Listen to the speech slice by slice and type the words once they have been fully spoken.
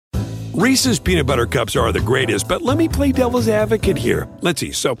Reese's peanut butter cups are the greatest, but let me play devil's advocate here. Let's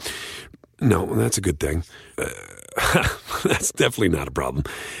see. So, no, that's a good thing. That's definitely not a problem.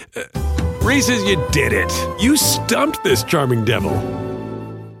 Reese's, you did it. You stumped this charming devil.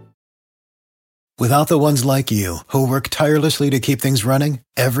 Without the ones like you, who work tirelessly to keep things running,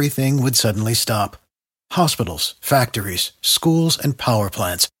 everything would suddenly stop. Hospitals, factories, schools, and power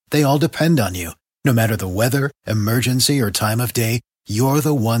plants, they all depend on you. No matter the weather, emergency, or time of day, you're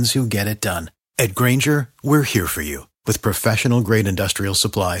the ones who get it done. At Grainger, we're here for you with professional-grade industrial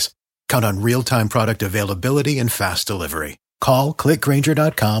supplies. Count on real-time product availability and fast delivery. Call, click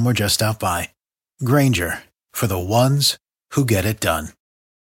Grainger.com, or just stop by. Grainger, for the ones who get it done.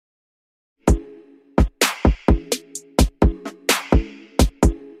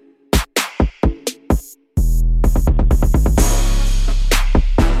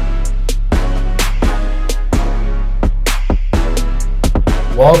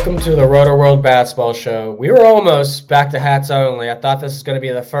 Welcome to the Roto World Basketball Show. We were almost back to hats only. I thought this was going to be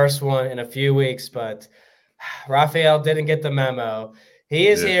the first one in a few weeks, but Raphael didn't get the memo. He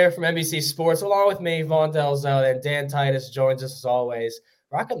is here from NBC Sports, along with me, Vaughn Delzell, and Dan Titus joins us as always.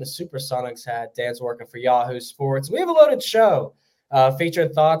 Rocking the Supersonics hat. Dan's working for Yahoo Sports. We have a loaded show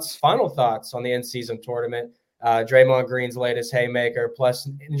featuring final thoughts on the in-season tournament. Draymond Green's latest haymaker, plus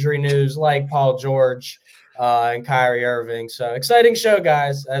injury news like Paul George and Kyrie Irving. So exciting show,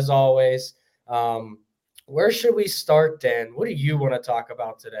 guys, as always. Where should we start, Dan? What do you want to talk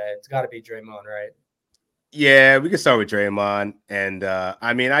about today? It's got to be Draymond, right? Yeah, we can start with Draymond. And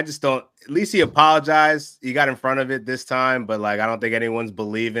I just don't, at least he apologized. He got in front of it this time, but I don't think anyone's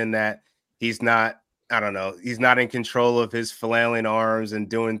believing that he's not in control of his flailing arms and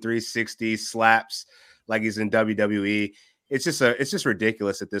doing 360 slaps like he's in WWE. It's just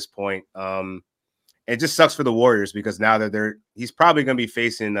ridiculous at this point. It just sucks for the Warriors because now that he's probably going to be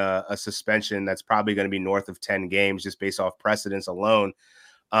facing a suspension that's probably going to be north of 10 games just based off precedence alone.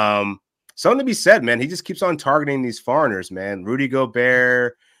 Something to be said, man. He just keeps on targeting these foreigners, man. Rudy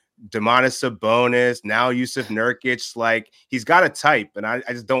Gobert, Domantas Sabonis, now Yusuf Nurkic. He's got a type, and I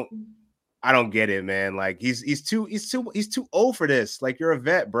don't get it, man. He's too old for this. You're a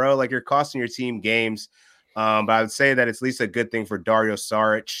vet, bro. You're costing your team games. But I would say that it's at least a good thing for Dario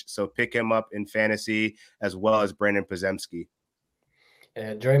Saric. So pick him up in fantasy as well as Brandon Podziemski.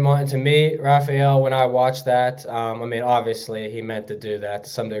 Yeah, Draymond, to me, Raphael, when I watched that, obviously he meant to do that to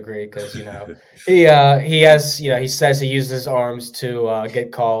some degree because, he says he uses his arms to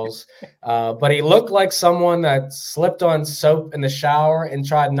get calls. But he looked like someone that slipped on soap in the shower and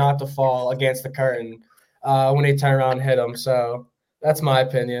tried not to fall against the curtain when he turned around and hit him. So that's my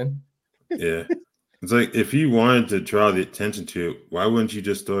opinion. Yeah. It's if you wanted to draw the attention to it, why wouldn't you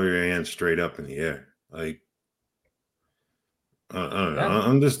just throw your hands straight up in the air? I don't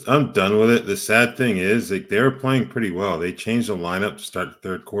know. I'm done with it. The sad thing is, they were playing pretty well. They changed the lineup to start the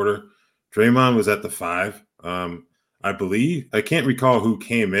third quarter. Draymond was at the 5. I believe I can't recall who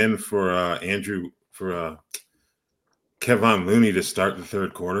came in for Kevin Looney to start the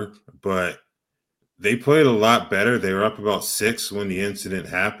third quarter, but they played a lot better. They were up about 6 when the incident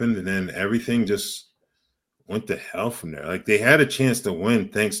happened, and then everything just went to hell from there. They had a chance to win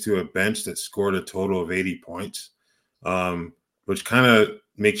thanks to a bench that scored a total of 80 points, which kind of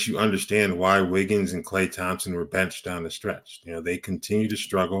makes you understand why Wiggins and Klay Thompson were benched down the stretch. They continue to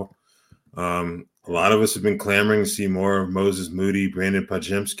struggle. A lot of us have been clamoring to see more of Moses Moody, Brandon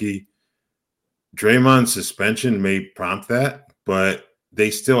Podziemski. Draymond's suspension may prompt that, but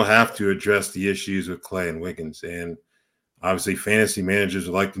they still have to address the issues with Klay and Wiggins. And obviously fantasy managers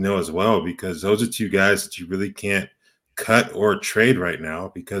would like to know as well, because those are 2 guys that you really can't cut or trade right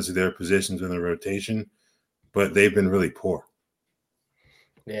now because of their positions in the rotation, but they've been really poor.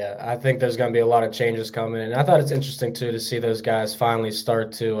 Yeah, I think there's going to be a lot of changes coming. And I thought it's interesting, too, to see those guys finally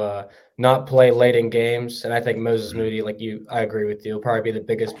start to not play late in games. And I think Moses Moody, I agree with you, will probably be the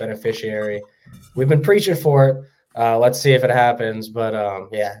biggest beneficiary. We've been preaching for it. Let's see if it happens. But,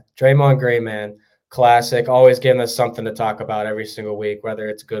 Draymond Green, man, classic, always giving us something to talk about every single week, whether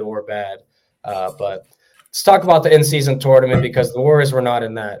it's good or bad. But let's talk about the in-season tournament because the Warriors were not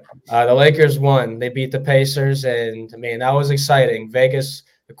in that. The Lakers won. They beat the Pacers, and, that was exciting. Vegas,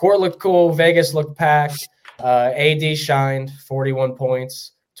 the court looked cool. Vegas looked packed. AD shined, 41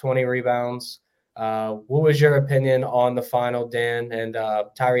 points, 20 rebounds. What was your opinion on the final, Dan, and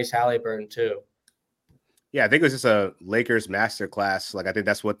Tyrese Halliburton, too? Yeah, I think it was just a Lakers masterclass. I think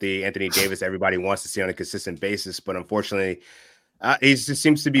that's what the Anthony Davis everybody wants to see on a consistent basis. But unfortunately, He just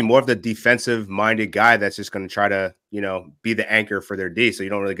seems to be more of the defensive-minded guy that's just going to try to, be the anchor for their D. So you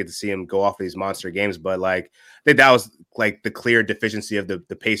don't really get to see him go off these monster games. But like, I think that was like the clear deficiency of the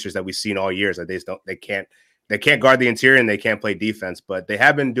Pacers that we've seen all years. That they can't guard the interior and they can't play defense. But they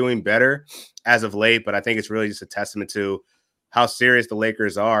have been doing better as of late. But I think it's really just a testament to how serious the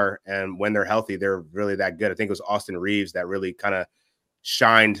Lakers are, and when they're healthy, they're really that good. I think it was Austin Reeves that really kind of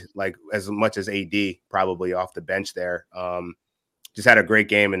shined like as much as AD probably off the bench there. Just had a great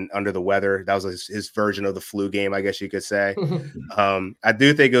game and under the weather. That was his version of the flu game, I guess you could say. I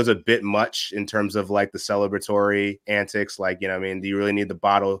do think it was a bit much in terms of like the celebratory antics. Like, do you really need the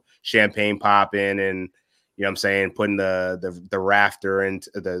bottle champagne popping and, putting the rafter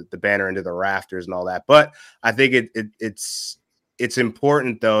into the banner into the rafters and all that. But I think it's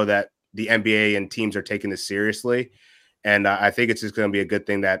important though that the NBA and teams are taking this seriously. And I think it's just going to be a good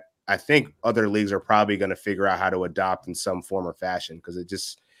thing that I think other leagues are probably going to figure out how to adopt in some form or fashion, because it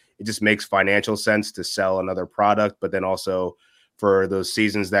just makes financial sense to sell another product. But then also for those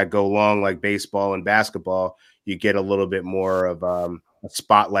seasons that go long, like baseball and basketball, you get a little bit more of a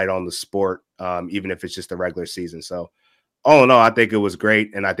spotlight on the sport, even if it's just the regular season. So all in all, I think it was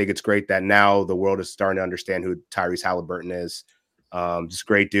great. And I think it's great that now the world is starting to understand who Tyrese Halliburton is. Just a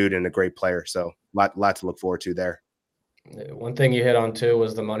great dude and a great player. So lot to look forward to there. One thing you hit on too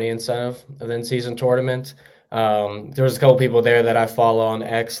was the money incentive of the in-season tournament. There was a couple people there that I follow on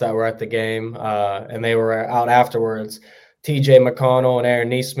X that were at the game, and they were out afterwards. TJ McConnell and Aaron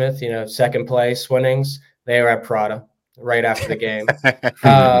Nesmith, second place winnings, they were at Prada right after the game.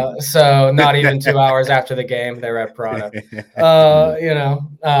 So not even 2 hours after the game, they were at Prada.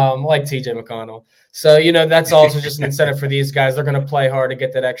 Like TJ McConnell. So, that's also just an incentive for these guys. They're going to play hard to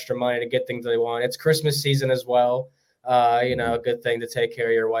get that extra money, to get things they want. It's Christmas season as well. A good thing to take care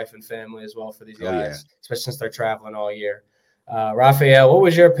of your wife and family as well for these guys, especially since they're traveling all year. Raphael, what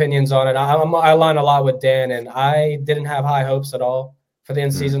was your opinions on it? I align a lot with Dan, and I didn't have high hopes at all for the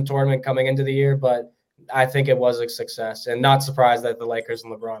in-season tournament coming into the year, but I think it was a success, and not surprised that the Lakers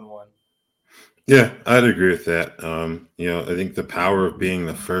and LeBron won. Yeah, I'd agree with that. I think the power of being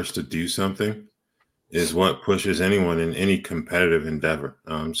the first to do something is what pushes anyone in any competitive endeavor.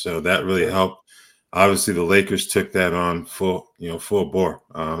 So that really helped. Obviously, the Lakers took that on full bore.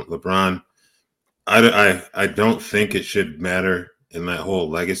 LeBron, I don't think it should matter in that whole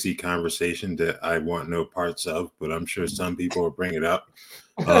legacy conversation that I want no parts of, but I'm sure some people will bring it up.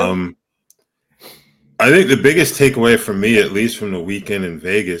 I think the biggest takeaway for me, at least from the weekend in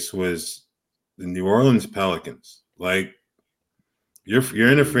Vegas, was the New Orleans Pelicans. Like,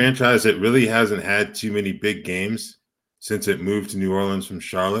 you're in a franchise that really hasn't had too many big games since it moved to New Orleans from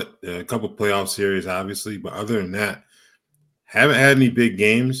Charlotte. A couple playoff series, obviously, but other than that, haven't had any big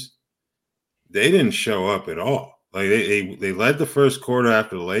games. They didn't show up at all. Like, they led the first quarter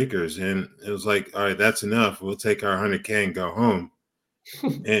after the Lakers, and it was like, all right, that's enough. We'll take our 100K and go home.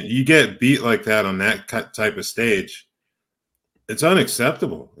 And you get beat like that on that type of stage, it's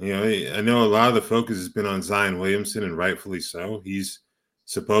unacceptable. I know a lot of the focus has been on Zion Williamson, and rightfully so. He's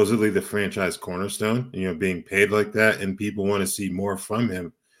supposedly the franchise cornerstone, being paid like that, and people want to see more from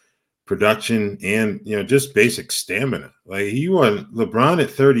him. Production and, just basic stamina. Like, he won. LeBron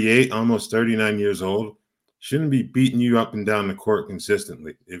at 38, almost 39 years old, shouldn't be beating you up and down the court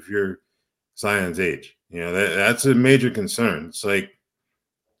consistently if you're Zion's age. That's a major concern. It's like,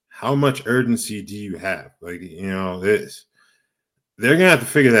 how much urgency do you have? Like, they're going to have to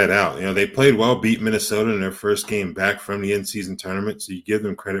figure that out. They played well, beat Minnesota in their first game back from the in-season tournament, so you give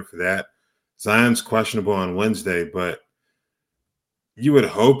them credit for that. Zion's questionable on Wednesday, but you would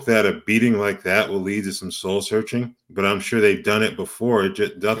hope that a beating like that will lead to some soul-searching, but I'm sure they've done it before.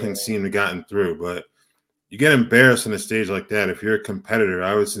 Nothing seemed to have gotten through, but you get embarrassed on a stage like that. If you're a competitor,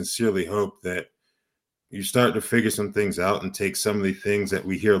 I would sincerely hope that you start to figure some things out and take some of the things that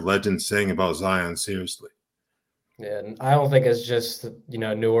we hear legends saying about Zion seriously. Yeah, and I don't think it's just,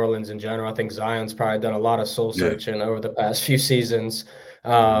 New Orleans in general. I think Zion's probably done a lot of soul searching over the past few seasons.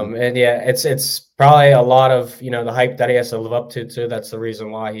 And yeah, it's probably a lot of, the hype that he has to live up to too. That's the reason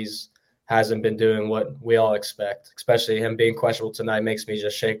why hasn't been doing what we all expect, especially him being questionable tonight makes me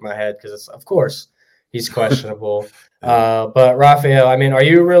just shake my head because of course he's questionable. But Raphael, are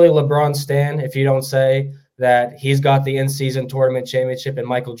you really LeBron stan if you don't say that he's got the in-season tournament championship and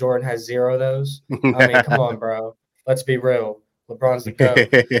Michael Jordan has 0 of those? Come on, bro. Let's be real. LeBron's the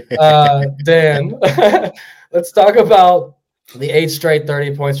GOAT. Dan, let's talk about the 8 straight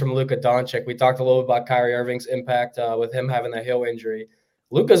 30 points from Luka Doncic. We talked a little bit about Kyrie Irving's impact with him having the heel injury.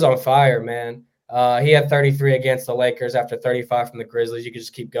 Luka's on fire, man. He had 33 against the Lakers after 35 from the Grizzlies. You can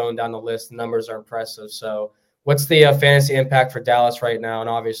just keep going down the list. The numbers are impressive. So What's the fantasy impact for Dallas right now? And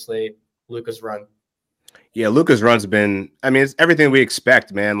obviously Luka's run. Yeah, Luka's run's been, it's everything we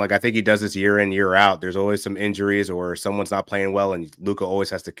expect, man. Like, I think he does this year in, year out. There's always some injuries or someone's not playing well, and Luka always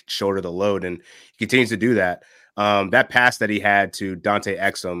has to shoulder the load, and he continues to do that. That pass that he had to Dante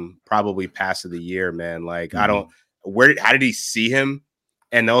Exum, probably pass of the year, man. Like, how did he see him?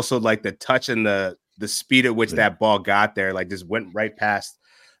 And also, like, the touch and the speed at which that ball got there, like, just went right past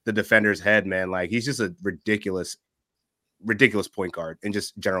the defender's head, man. Like, he's just a ridiculous point guard and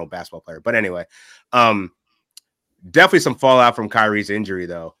just general basketball player. But anyway, definitely some fallout from Kyrie's injury,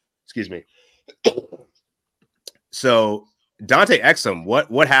 though. Excuse me. So Dante Exum,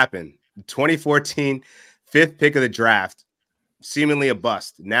 what happened? 2014, 5th pick of the draft, seemingly a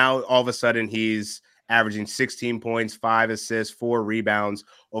bust. Now all of a sudden he's averaging 16 points, 5 assists, 4 rebounds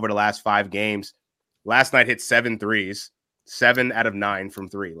over the last 5 games. Last night hit 7 threes, 7 out of 9 from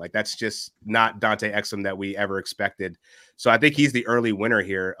 3. Like, that's just not Dante Exum that we ever expected. So I think he's the early winner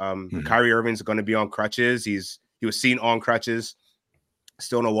here. Kyrie Irving's going to be on crutches. He was seen on crutches,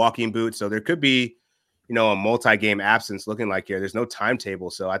 still in a walking boot. So there could be, a multi-game absence looking like here. There's no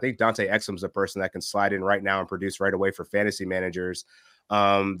timetable. So I think Dante Exum's the person that can slide in right now and produce right away for fantasy managers.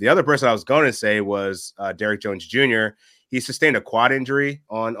 The other person I was going to say was Derrick Jones Jr. He sustained a quad injury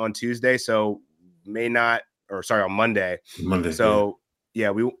on Tuesday. So on Monday. So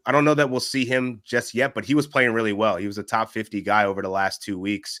yeah, I don't know that we'll see him just yet, but he was playing really well. He was a top 50 guy over the last 2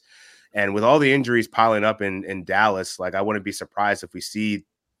 weeks. And with all the injuries piling up in Dallas, like, I wouldn't be surprised if we see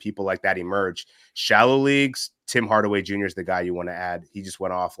people like that emerge. Shallow leagues, Tim Hardaway Jr. is the guy you want to add. He just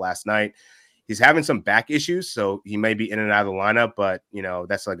went off last night. He's having some back issues, so he may be in and out of the lineup, but,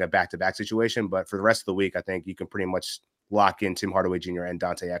 that's like a back-to-back situation. But for the rest of the week, I think you can pretty much lock in Tim Hardaway Jr. and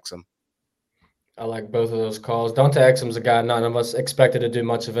Dante Exum. I like both of those calls. Dante Exum's a guy none of us expected to do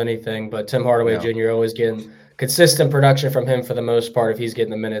much of anything, but Tim Hardaway Jr. always getting consistent production from him for the most part if he's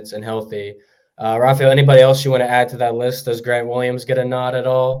getting the minutes and healthy. Raphael, anybody else you want to add to that list? Does Grant Williams get a nod at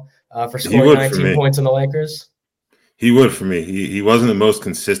all for scoring 19 points in the Lakers? He would for me. He wasn't the most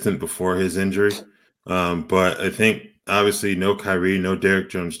consistent before his injury, but I think obviously no Kyrie, no Derrick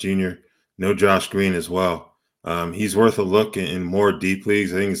Jones Jr., no Josh Green as well. He's worth a look in more deep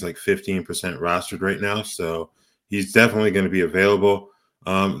leagues. I think he's like 15% rostered right now. So he's definitely going to be available.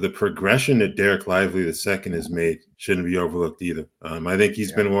 The progression that Derek Lively II has made shouldn't be overlooked either. I think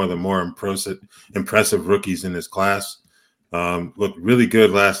he's been one of the more impressive rookies in this class. Looked really good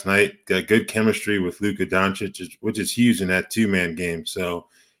last night. Got good chemistry with Luka Doncic, which is huge in that 2-man game. So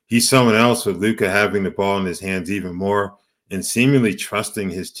he's someone else with Luka having the ball in his hands even more and seemingly trusting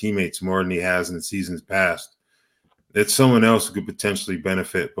his teammates more than he has in seasons past. It's someone else who could potentially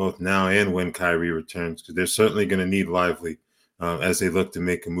benefit both now and when Kyrie returns, because they're certainly going to need Lively as they look to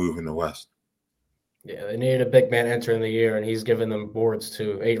make a move in the West. Yeah, they needed a big man entering the year, and he's given them boards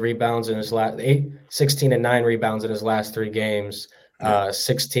too. 16 and 9 rebounds in his last 3 games,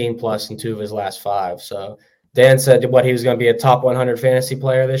 16 plus in 2 of his last 5. So Dan said he was going to be a top 100 fantasy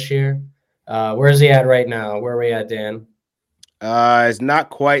player this year. Where is he at right now? Where are we at, Dan? It's not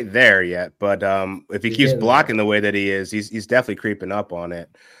quite there yet, but if he keeps blocking the way that he is, he's definitely creeping up on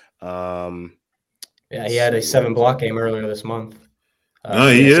it. Yeah, he had a 7-block game earlier this month.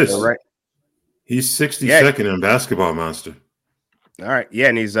 He is. Right. He's 62nd in Basketball Monster. All right. Yeah,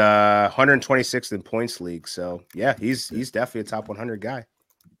 and he's 126th in points league. So, yeah, he's definitely a top 100 guy.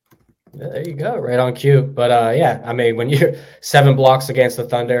 Yeah, there you go. Right on cue. But, when you're 7 blocks against the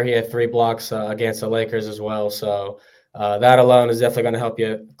Thunder, he had 3 blocks against the Lakers as well. So, that alone is definitely going to help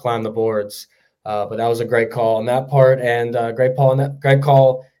you climb the boards. But that was a great call on that part, and great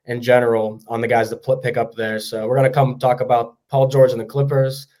call in general on the guys to pick up there. So we're going to come talk about Paul George and the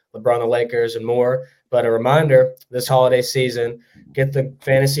Clippers, LeBron the Lakers, and more. But a reminder, this holiday season, get the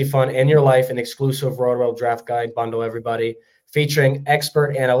fantasy fun in your life, an exclusive Roto Draft Guide bundle, everybody, featuring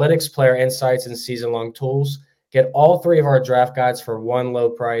expert analytics, player insights, and season-long tools. Get all 3 of our draft guides for one low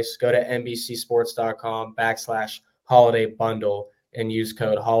price. Go to NBCsports.com/holiday bundle and use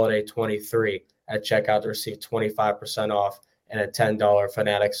code holiday23 at checkout to receive 25% off and a $10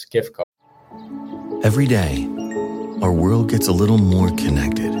 Fanatics gift card. Every day, our world gets a little more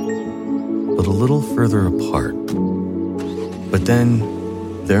connected, but a little further apart. But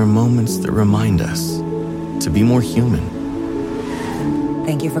then there are moments that remind us to be more human.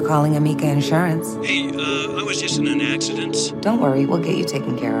 Thank you for calling Amica Insurance. Hey, I was just in an accident. Don't worry, we'll get you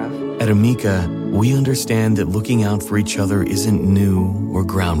taken care of. At Amica, we understand that looking out for each other isn't new or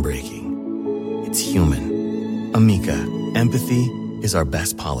groundbreaking. It's human. Amica, empathy is our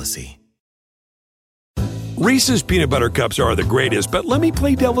best policy. Reese's peanut butter cups are the greatest, but let me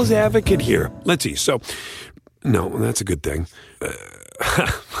play devil's advocate here. Let's see. So, No, that's a good thing.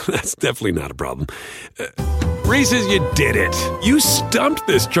 That's definitely not a problem. Reese's, you did it. You stumped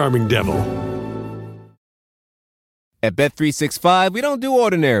this charming devil. At Bet365, we don't do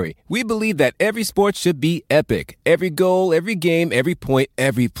ordinary. We believe that every sport should be epic. Every goal, every game, every point,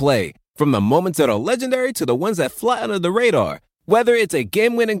 every play. From the moments that are legendary to the ones that fly under the radar. Whether it's a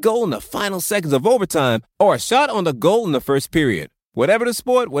game-winning goal in the final seconds of overtime or a shot on the goal in the first period. Whatever the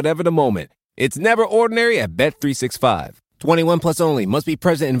sport, whatever the moment. It's never ordinary at Bet365. 21 plus only. Must be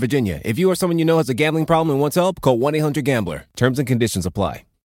present in Virginia. If you or someone you know has a gambling problem and wants help, call 1-800-GAMBLER. Terms and conditions apply.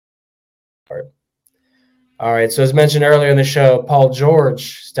 All right, so as mentioned earlier in the show, Paul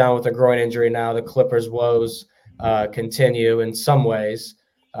George is down with a groin injury now. The Clippers' woes continue in some ways.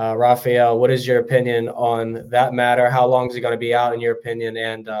 Raphael, what is your opinion on that matter? How long is he going to be out, in your opinion?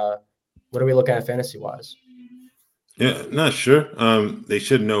 And what are we looking at fantasy-wise? Yeah, not sure. They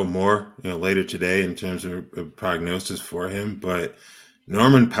should know more, later today in terms of a prognosis for him. But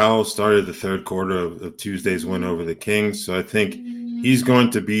Norman Powell started the third quarter of Tuesday's win over the Kings, so I think he's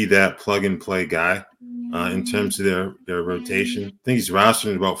going to be that plug-and-play guy. In terms of their rotation. I think he's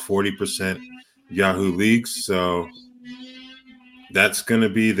rostered in about 40% Yahoo leagues, so that's going to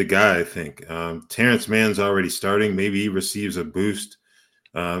be the guy, I think. Terrence Mann's already starting. Maybe he receives a boost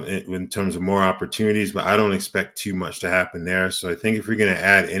in terms of more opportunities, but I don't expect too much to happen there. So I think if we're going to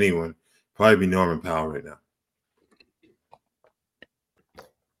add anyone, probably be Norman Powell right now.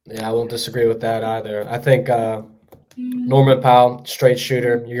 Yeah, I won't disagree with that either. I think Norman Powell, straight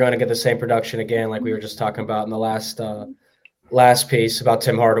shooter. You're going to get the same production again, like we were just talking about in the last piece about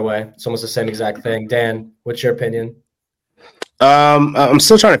Tim Hardaway. It's almost the same exact thing. Dan, what's your opinion? I'm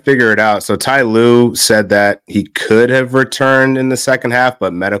still trying to figure it out. So Ty Lue said that he could have returned in the second half,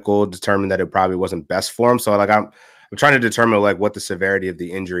 but medical determined that it probably wasn't best for him. So I'm trying to determine what the severity of the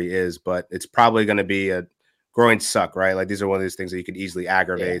injury is, but it's probably going to be a groin suck, right? Like these are one of these things that you could easily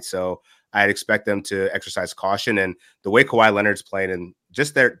aggravate. Yeah. So I'd expect them to exercise caution. And the way Kawhi Leonard's playing and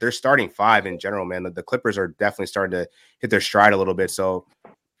just their starting five in general, man, the Clippers are definitely starting to hit their stride a little bit. So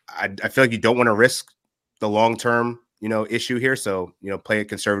I feel like you don't want to risk the long-term, issue here. So, play it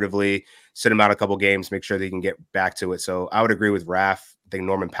conservatively, sit him out a couple games, make sure they can get back to it. So I would agree with Raph. I think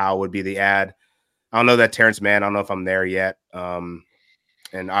Norman Powell would be the ad. I don't know that Terrence Mann. I don't know if I'm there yet.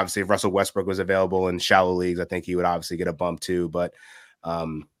 And obviously if Russell Westbrook was available in shallow leagues, I think he would obviously get a bump too. But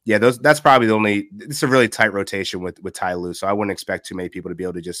yeah, that's probably it's a really tight rotation with Ty Lue. So I wouldn't expect too many people to be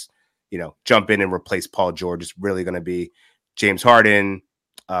able to just, jump in and replace Paul George. It's really going to be James Harden,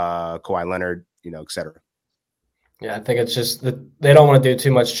 Kawhi Leonard, et cetera. Yeah, I think it's just that they don't want to do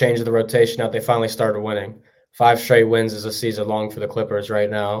too much change of the rotation now. They finally started winning. 5 straight wins is a season long for the Clippers right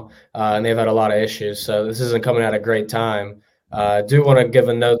now. And they've had a lot of issues. So this isn't coming at a great time. I do want to give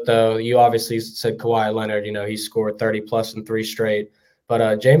a note, though. You obviously said Kawhi Leonard, he scored 30-plus in 3 straight.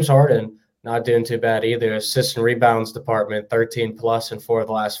 But James Harden, not doing too bad either. Assist and rebounds department, 13-plus in 4 of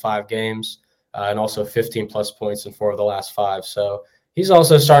the last 5 games, and also 15-plus points in 4 of the last 5. So he's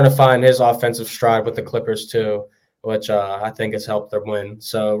also starting to find his offensive stride with the Clippers too, which I think has helped their win.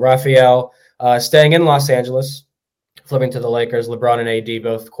 So Raphael, staying in Los Angeles, flipping to the Lakers, LeBron and AD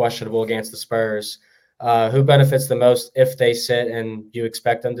both questionable against the Spurs. Who benefits the most if they sit, and you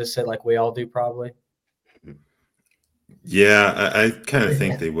expect them to sit like we all do probably? Yeah, I kind of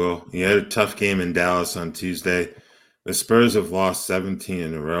think they will. He had a tough game in Dallas on Tuesday. The Spurs have lost 17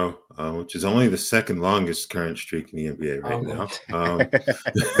 in a row, which is only the second longest current streak in the NBA right now.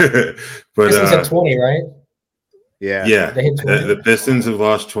 But Pistons at 20, right? Yeah. The Pistons have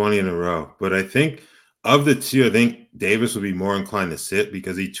lost 20 in a row. But I think of the two, I think Davis will be more inclined to sit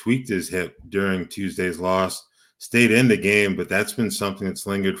because he tweaked his hip during Tuesday's loss, stayed in the game, but that's been something that's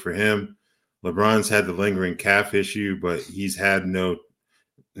lingered for him. LeBron's had the lingering calf issue, but he's had no,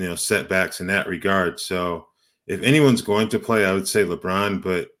 setbacks in that regard. So if anyone's going to play, I would say LeBron.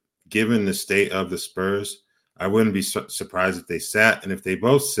 But given the state of the Spurs, I wouldn't be surprised if they sat. And if they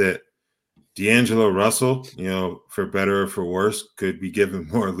both sit, D'Angelo Russell, for better or for worse, could be given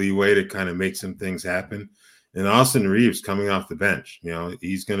more leeway to kind of make some things happen. And Austin Reeves coming off the bench,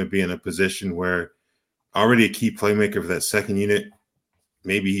 he's going to be in a position where already a key playmaker for that second unit.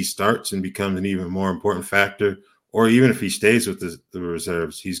 Maybe he starts and becomes an even more important factor, or even if he stays with the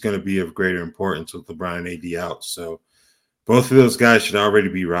reserves, he's going to be of greater importance with LeBron and AD out. So both of those guys should already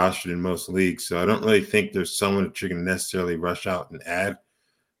be rostered in most leagues. So I don't really think there's someone that you're going to necessarily rush out and add.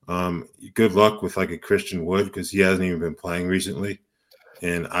 Good luck with like a Christian Wood because he hasn't even been playing recently.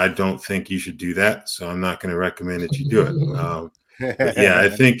 And I don't think you should do that. So I'm not going to recommend that you do it. But yeah, I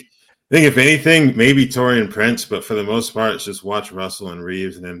think if anything, maybe Taurean Prince, but for the most part, it's just watch Russell and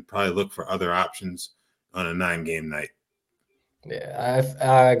Reeves and then probably look for other options on a 9-game night. Yeah,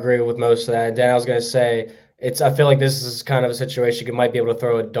 I agree with most of that. Dan, I was going to say, I feel like this is kind of a situation you might be able to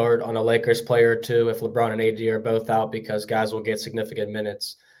throw a dart on a Lakers player or two if LeBron and AD are both out because guys will get significant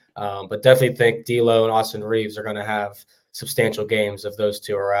minutes. But definitely think D'Lo and Austin Reeves are going to have substantial games if those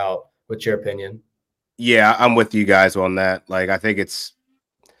two are out. What's your opinion? Yeah, I'm with you guys on that. Like, I think it's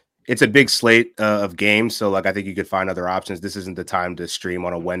a big slate of games. So, like, I think you could find other options. This isn't the time to stream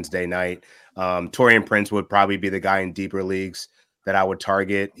on a Wednesday night. Taurean Prince would probably be the guy in deeper leagues that I would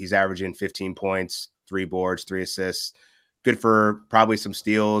target. He's averaging 15 points, 3 boards, 3 assists. Good for probably some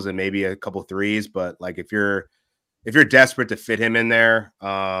steals and maybe a couple threes. But like, if you're desperate to fit him in there,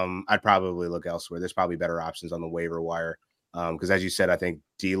 I'd probably look elsewhere. There's probably better options on the waiver wire. Because as you said, I think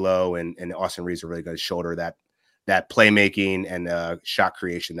D'Lo and Austin Reeves are really going to shoulder that playmaking and shot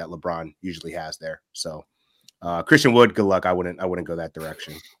creation that LeBron usually has there. So Christian Wood, good luck. I wouldn't go that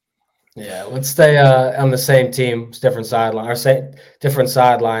direction. Yeah, let's stay on the same team, different sideline,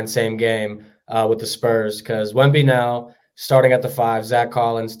 same game with the Spurs, because Wemby now starting at the 5, Zach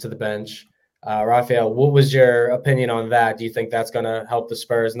Collins to the bench. Raphael, what was your opinion on that? Do you think that's going to help the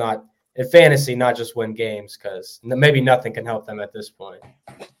Spurs not in fantasy, not just win games? Because maybe nothing can help them at this point.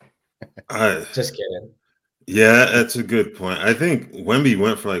 Just kidding. Yeah, that's a good point. I think Wemby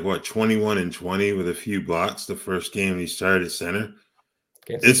went for 21 and 20 with a few blocks the first game he started at center.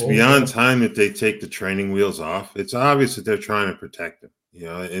 It's beyond time that they take the training wheels off. It's obvious that they're trying to protect him,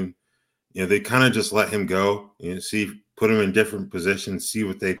 and they kind of just let him go, put him in different positions, see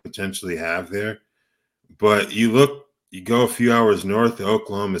what they potentially have there. But you go a few hours north of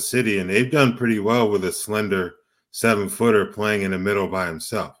Oklahoma City, and they've done pretty well with a slender 7-footer playing in the middle by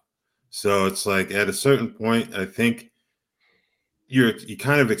himself. So it's like at a certain point, I think you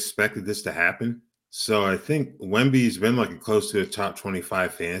kind of expected this to happen. So I think Wemby's been close to a top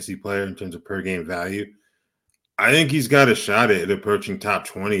 25 fantasy player in terms of per game value. I think he's got a shot at approaching top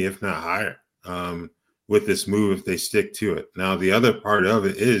 20, if not higher, with this move if they stick to it. Now, the other part of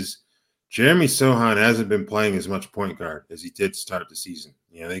it is Jeremy Sohan hasn't been playing as much point guard as he did start the season.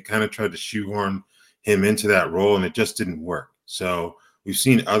 They kind of tried to shoehorn him into that role, and it just didn't work. So we've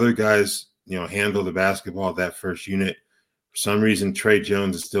seen other guys, handle the basketball, that first unit. For some reason, Trey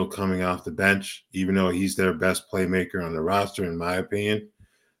Jones is still coming off the bench, even though he's their best playmaker on the roster, in my opinion.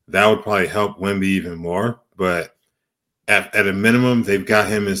 That would probably help Wemby even more. But at a minimum, they've got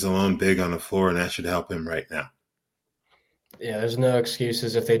him as the lone big on the floor, and that should help him right now. Yeah, there's no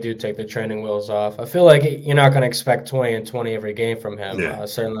excuses if they do take the training wheels off. I feel like you're not going to expect 20 and 20 every game from him,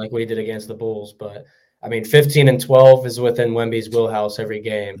 certainly like we did against the Bulls. But, 15 and 12 is within Wemby's wheelhouse every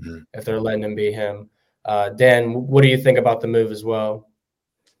game if they're letting him be him. Dan, what do you think about the move as well?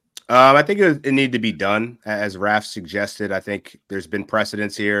 I think it needed to be done, as Raph suggested. I think there's been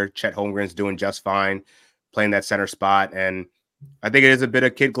precedence here. Chet Holmgren's doing just fine playing that center spot. And I think it is a bit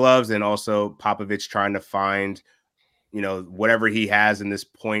of kid gloves and also Popovich trying to find, whatever he has in this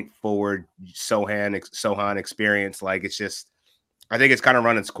point forward Sohan experience. It's just, I think it's kind of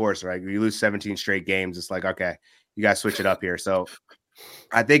run its course, right? You lose 17 straight games. It's like, okay, you got to switch it up here. So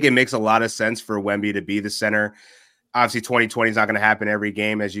I think it makes a lot of sense for Wemby to be the center. Obviously, 2020 is not going to happen every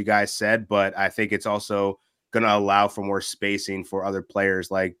game, as you guys said, but I think it's also going to allow for more spacing for other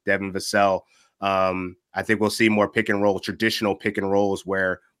players like Devin Vassell. I think we'll see more traditional pick and rolls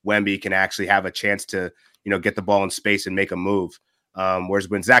where Wemby can actually have a chance to, get the ball in space and make a move. Whereas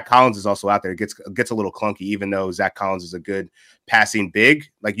when Zach Collins is also out there, it gets a little clunky, even though Zach Collins is a good passing big.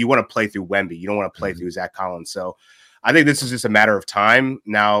 You want to play through Wemby. You don't want to play through Zach Collins. So I think this is just a matter of time.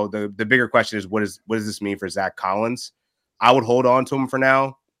 Now, the bigger question is, what does this mean for Zach Collins? I would hold on to him for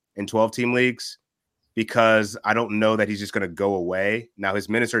now in 12-team leagues because I don't know that he's just going to go away. Now, his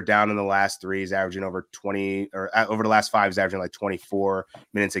minutes are down in the last 3. He's averaging over 20, or over the last 5, he's averaging 24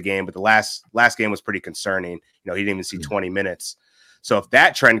 minutes a game. But the last game was pretty concerning. He didn't even see 20 minutes. So if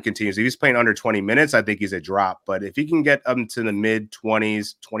that trend continues, if he's playing under 20 minutes, I think he's a drop. But if he can get up to the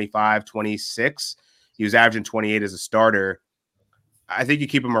mid-20s, 25, 26, he was averaging 28 as a starter, I think you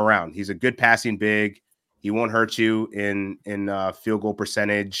keep him around. He's a good passing big. He won't hurt you in field goal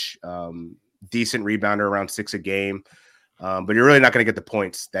percentage, decent rebounder, around 6 a game. But you're really not going to get the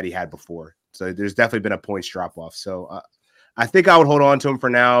points that he had before. So there's definitely been a points drop-off. So I think I would hold on to him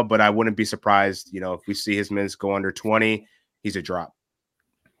for now, but I wouldn't be surprised, if we see his minutes go under 20, he's a drop.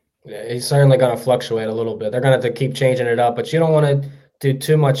 Yeah, he's certainly going to fluctuate a little bit. They're going to have to keep changing it up, but you don't want to do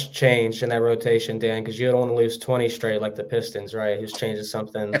too much change in that rotation, Dan, because you don't want to lose 20 straight like the Pistons, right? Who's changing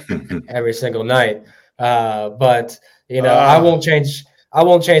something every single night. But I won't change my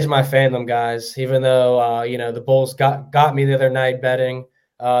fandom, guys. Even though the Bulls got me the other night betting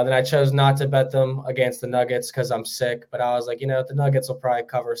Then I chose not to bet them against the Nuggets because I'm sick. But I was like, the Nuggets will probably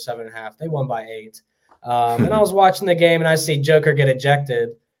cover 7.5. They won by 8. And I was watching the game and I see Joker get ejected.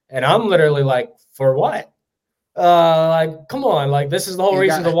 And I'm literally like, for what? Like, come on. Like, this is the whole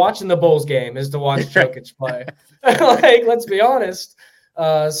reason to watching the Bulls game is to watch Jokic play. Like, let's be honest.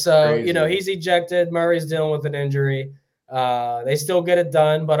 So, he's ejected. Murray's dealing with an injury. They still get it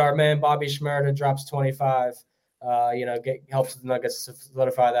done, but our man Bobby Shmurda drops 25. Helps the Nuggets to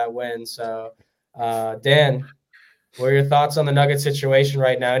solidify that win. So, Dan, what are your thoughts on the Nuggets situation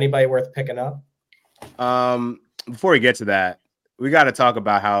right now? Anybody worth picking up? Before we get to that, we got to talk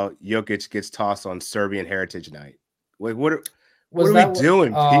about how Jokic gets tossed on Serbian Heritage Night. Like, what are we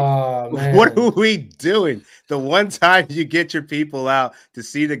doing? What are we doing? The one time you get your people out to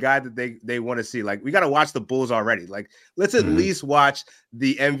see the guy that they want to see, like, we got to watch the Bulls already. Like, let's at least watch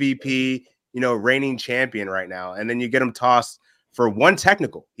the MVP, reigning champion right now. And then you get him tossed for one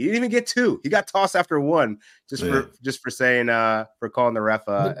technical. He didn't even get 2. He got tossed after 1 for saying for calling the ref.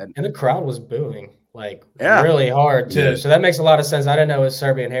 And the crowd was booing really hard too. Yeah. So that makes a lot of sense. I didn't know it was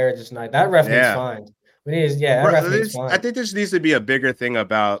Serbian Heritage Night. That ref needs fined. I think there needs to be a bigger thing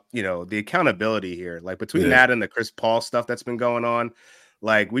about, the accountability here. Like between that and the Chris Paul stuff that's been going on,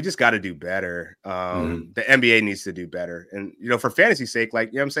 like we just got to do better. The NBA needs to do better. And, for fantasy's sake,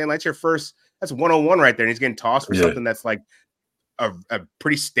 like, what I'm saying? Like that's 101 right there. And he's getting tossed for something that's like a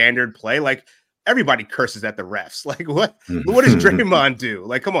pretty standard play. Like everybody curses at the refs. Like what does Draymond do?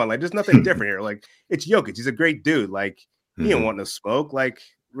 Like, come on, like there's nothing different here. Like it's Jokic. He's a great dude. Like he don't want no smoke. Like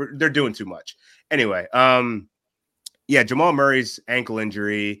they're doing too much. Anyway, Jamal Murray's ankle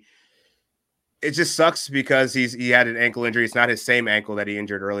injury. It just sucks because he had an ankle injury. It's not his same ankle that he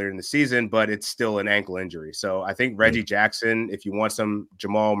injured earlier in the season, but it's still an ankle injury. So I think Reggie Jackson, if you want some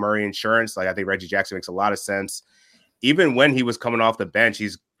Jamal Murray insurance, like I think Reggie Jackson makes a lot of sense. Even when he was coming off the bench,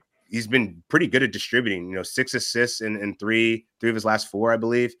 he's been pretty good at distributing. 6 assists in three of his last 4, I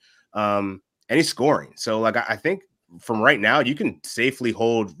believe, and he's scoring. So like I think from right now, you can safely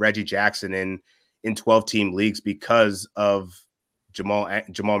hold Reggie Jackson in 12-team leagues because of Jamal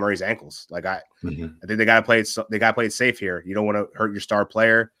Murray's ankles. Like I think they gotta play it safe here. You don't want to hurt your star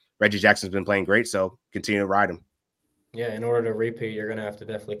player. Reggie Jackson's been playing great, so continue to ride him. Yeah, in order to repeat, you're gonna have to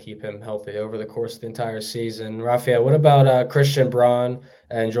definitely keep him healthy over the course of the entire season. Rafael, what about Christian Braun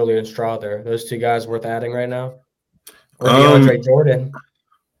and Julian Strawther? Those 2 guys worth adding right now? Or DeAndre Jordan?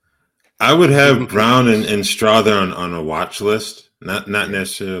 I would have Brown and Strawther on a watch list, not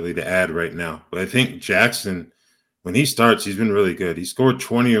necessarily to add right now. But I think Jackson, when he starts, he's been really good. He scored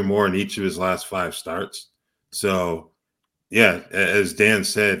 20 or more in each of his last 5 starts. So, yeah, as Dan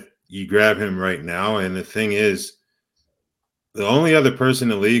said, you grab him right now. And the thing is, the only other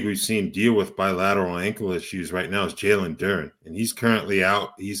person in the league we've seen deal with bilateral ankle issues right now is Jalen Duren. And he's currently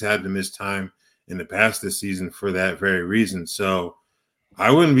out. He's had to miss time in the past this season for that very reason. So I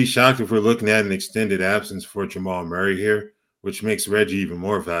wouldn't be shocked if we're looking at an extended absence for Jamal Murray here, which makes Reggie even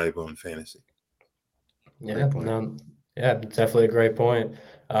more valuable in fantasy. Yeah, definitely a great point.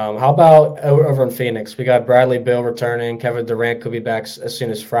 How about over in Phoenix? We got Bradley Beal returning. Kevin Durant could be back as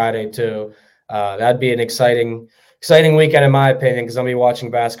soon as Friday too. That'd be an exciting weekend in my opinion because I'll be watching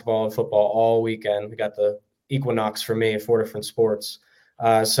basketball and football all weekend. We got the equinox for me, 4 different sports.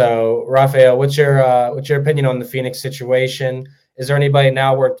 So, Rafael, what's your opinion on the Phoenix situation? Is there anybody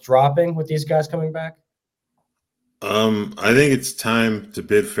now worth dropping with these guys coming back? I think it's time to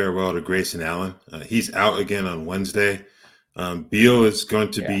bid farewell to Grayson Allen. He's out again on Wednesday. Beal is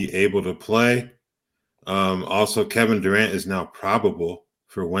going to be able to play. Also, Kevin Durant is now probable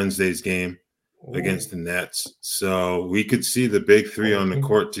for Wednesday's game against the Nets. So we could see the big 3 on the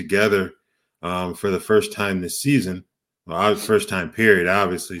court together for the first time this season. Well, first time period,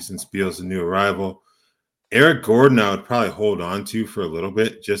 obviously, since Beal's a new arrival. Eric Gordon, I would probably hold on to for a little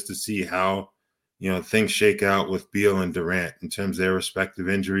bit just to see how things shake out with Beal and Durant in terms of their respective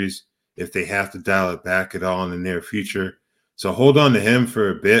injuries, if they have to dial it back at all in the near future. So hold on to him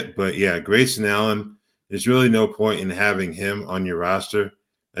for a bit. But, yeah, Grayson Allen, there's really no point in having him on your roster.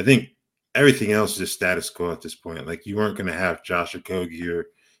 I think everything else is just status quo at this point. Like, you weren't going to have Josh Okogie or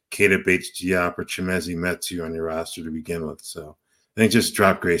Keita Bates-Diop or Chimezie Metu on your roster to begin with. So I think just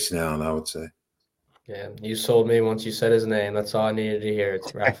drop Grayson Allen, I would say. Yeah, you sold me once you said his name. That's all I needed to hear.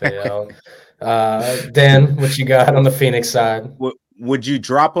 It's Rafael. Dan, what you got on the Phoenix side? Would you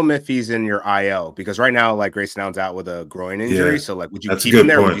drop him if he's in your IL? Because right now, like, Grayson Allen's out with a groin injury. So, like, would you keep him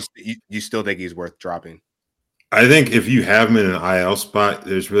there? Or would you still think he's worth dropping? I think if you have him in an IL spot,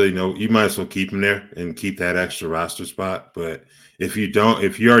 there's really you might as well keep him there and keep that extra roster spot. But if you don't,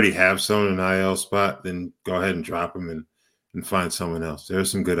 if you already have someone in an IL spot, then go ahead and drop him and and find someone else. There are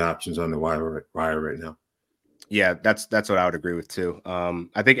some good options on the wire right now. Yeah, that's what I would agree with too.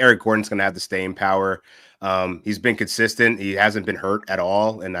 I think Eric Gordon's going to have the staying power. He's been consistent. He hasn't been hurt at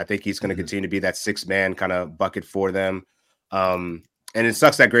all, and I think he's going to continue to be that 6-man kind of bucket for them. And it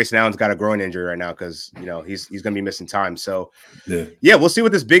sucks that Grayson Allen's got a groin injury right now because he's going to be missing time. So yeah, we'll see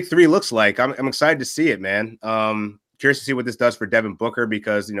what this big three looks like. I'm excited to see it, man. Curious to see what this does for Devin Booker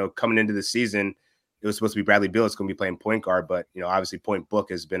because coming into the season, it was supposed to be Bradley Beal. It's going to be playing point guard, but obviously point book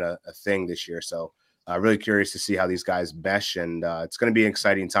has been a thing this year. So really curious to see how these guys mesh, and it's going to be an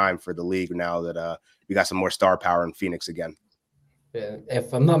exciting time for the league now that we got some more star power in Phoenix again. Yeah,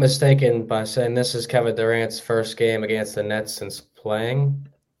 if I'm not mistaken, by saying this is Kevin Durant's first game against the Nets since playing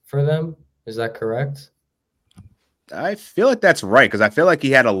for them. Is that correct? I feel like that's right because I feel like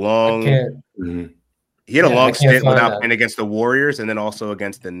he had a long stint without playing against the Warriors and then also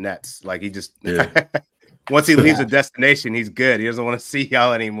against the Nets. Like he just once he leaves the destination, he's good. He doesn't want to see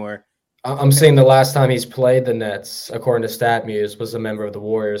y'all anymore. I'm seeing the last time he's played the Nets, according to StatMuse, was a member of the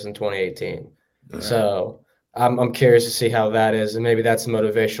Warriors in 2018. Right. So I'm curious to see how that is, and maybe that's a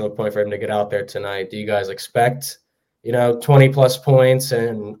motivational point for him to get out there tonight. Do you guys expect, 20-plus points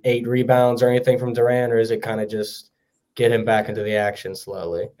and 8 rebounds or anything from Durant, or is it kind of just get him back into the action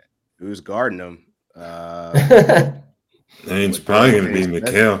slowly? Who's guarding him? It's probably going to be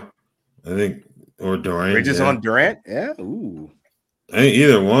Mikal, I think, or Durant. Bridges on Durant? Yeah. Ooh. I think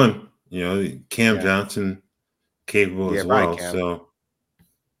either one. Cam Johnson capable as well. So,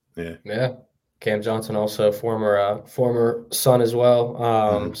 yeah. Cam Johnson also former Sun as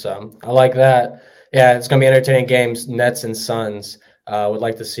well. So I like that. Yeah, it's gonna be entertaining games. Nets and Suns. Would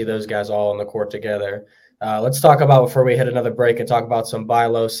like to see those guys all on the court together. Let's talk about before we hit another break and talk about some buy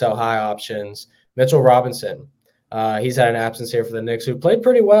low, sell high options. Mitchell Robinson. He's had an absence here for the Knicks, who played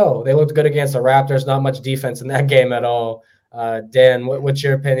pretty well. They looked good against the Raptors. Not much defense in that game at all. Dan, what's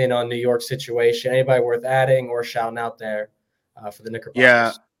your opinion on New York's situation? Anybody worth adding or shouting out there for the Knickerbockers?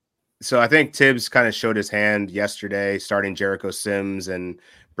 Yeah, so I think Tibbs kind of showed his hand yesterday, starting Jericho Sims and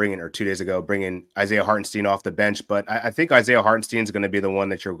 2 days ago, bringing Isaiah Hartenstein off the bench. But I think Isaiah Hartenstein is going to be the one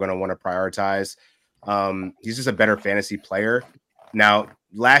that you're going to want to prioritize. He's just a better fantasy player. Now,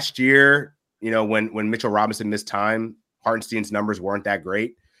 last year, when Mitchell Robinson missed time, Hartenstein's numbers weren't that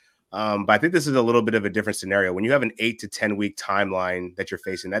great. But I think this is a little bit of a different scenario. When you have an 8 to 10 week timeline that you're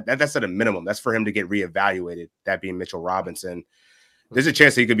facing, that's at a minimum. That's for him to get reevaluated, that being Mitchell Robinson. There's a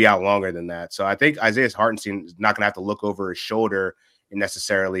chance that he could be out longer than that. So I think Isaiah Hartenstein is not going to have to look over his shoulder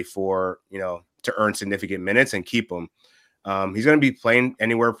necessarily for, to earn significant minutes and keep him. He's going to be playing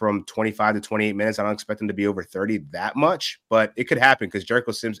anywhere from 25 to 28 minutes. I don't expect him to be over 30 that much, but it could happen because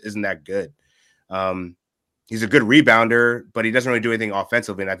Jericho Sims isn't that good. He's a good rebounder, but he doesn't really do anything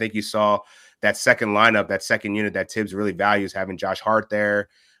offensively. And I think you saw that second lineup, that second unit that Tibbs really values, having Josh Hart there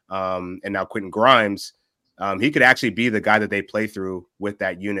and now Quentin Grimes. He could actually be the guy that they play through with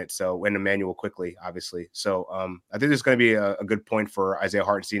that unit. So, and Emmanuel quickly, obviously. So I think there's going to be a good point for Isaiah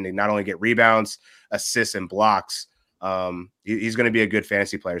Hartenstein to not only get rebounds, assists, and blocks. He's going to be a good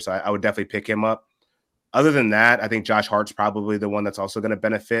fantasy player. So I would definitely pick him up. Other than that, I think Josh Hart's probably the one that's also going to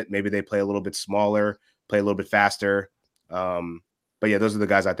benefit. Maybe they play a little bit smaller, play a little bit faster. But yeah, those are the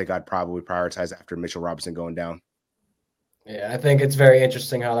guys I think I'd probably prioritize after Mitchell Robinson going down. Yeah, I think it's very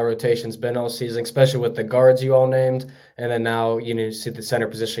interesting how the rotation's been all season, especially with the guards you all named. And then now, you see the center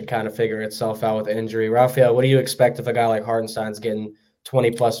position kind of figure itself out with injury. Raphael, what do you expect if a guy like Hartenstein's getting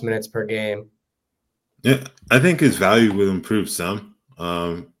 20-plus minutes per game? Yeah, I think his value will improve some.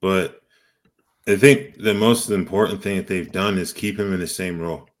 But I think the most important thing that they've done is keep him in the same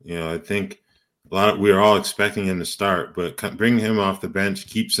role. I think we are all expecting him to start, but bringing him off the bench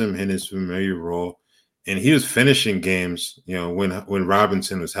keeps him in his familiar role. And he was finishing games, when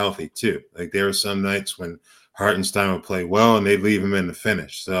Robinson was healthy too. Like there were some nights when Hartenstein would play well and they'd leave him in the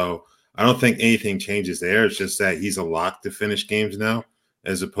finish. So I don't think anything changes there. It's just that he's a lock to finish games now,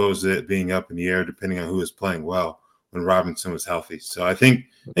 as opposed to it being up in the air depending on who is playing well when Robinson was healthy. So I think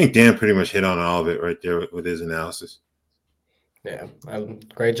Dan pretty much hit on all of it right there with his analysis. Yeah,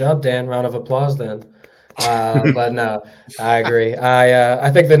 great job, Dan. Round of applause then. But no, I agree.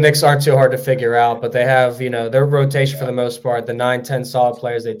 I think the Knicks aren't too hard to figure out, but they have, their rotation for the most part, the 9-10 solid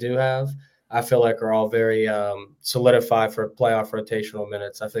players they do have, I feel like are all very solidified for playoff rotational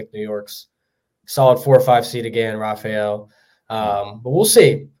minutes. I think New York's solid 4 or 5 seed again, Raphael. But we'll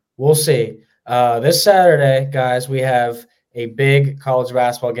see. This Saturday, guys, we have a big college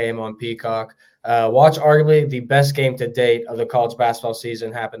basketball game on Peacock. Watch arguably the best game to date of the college basketball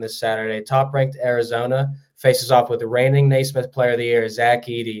season happen this Saturday. Top-ranked Arizona faces off with the reigning Naismith Player of the Year, Zach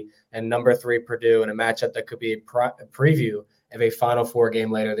Edey, and number 3 Purdue in a matchup that could be a preview of a Final Four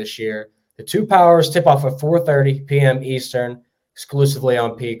game later this year. The two powers tip off at 4:30 p.m. Eastern, exclusively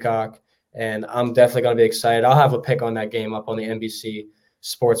on Peacock, and I'm definitely going to be excited. I'll have a pick on that game up on the NBC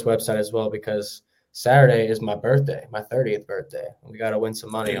Sports website as well, because Saturday is my birthday, my 30th birthday. We got to win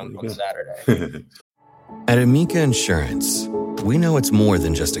some money on Saturday. At Amica Insurance, we know it's more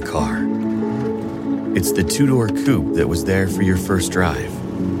than just a car. It's the two-door coupe that was there for your first drive,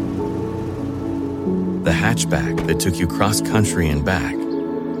 the hatchback that took you cross-country and back,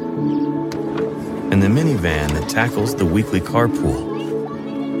 and the minivan that tackles the weekly carpool.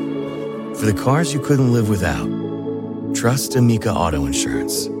 For the cars you couldn't live without, trust Amica Auto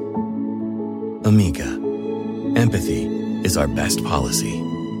Insurance. Amica, empathy is our best policy.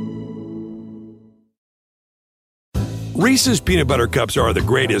 Reese's peanut butter cups are the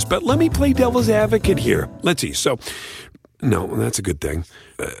greatest, but let me play devil's advocate here. Let's see. So, no, that's a good thing.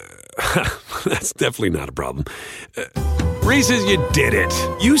 That's definitely not a problem. Reese's, you did it.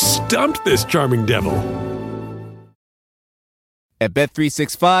 You stumped this charming devil. At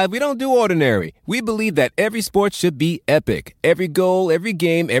Bet365, we don't do ordinary. We believe that every sport should be epic. Every goal, every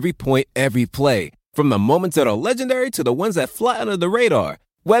game, every point, every play. From the moments that are legendary to the ones that fly under the radar.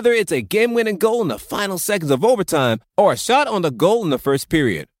 Whether it's a game-winning goal in the final seconds of overtime or a shot on the goal in the first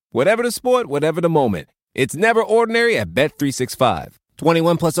period. Whatever the sport, whatever the moment. It's never ordinary at Bet365.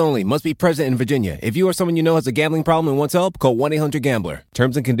 21 plus only. Must be present in Virginia. If you or someone you know has a gambling problem and wants help, call 1-800-GAMBLER.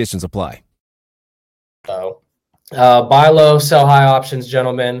 Terms and conditions apply. Buy low, sell high options,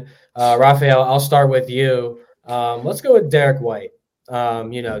 gentlemen. Raphael, I'll start with you. Let's go with Derrick White.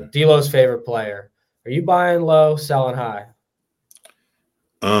 D'Lo's favorite player. Are you buying low, selling high?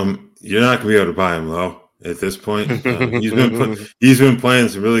 You're not gonna be able to buy him low at this point. He's been playing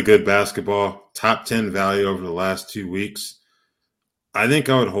some really good basketball. Top 10 value over the last 2 weeks. I think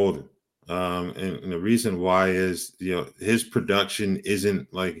I would hold it. And the reason why is his production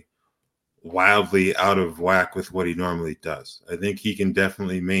isn't like wildly out of whack with what he normally does. I think he can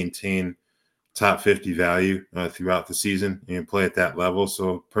definitely maintain top 50 value throughout the season and play at that level.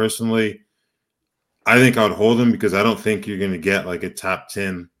 So personally, I think I would hold him because I don't think you're going to get like a top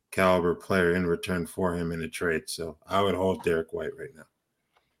 10 caliber player in return for him in a trade. So I would hold Derrick White right now.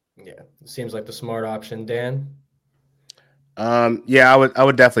 Yeah, it seems like the smart option. Dan? Yeah, I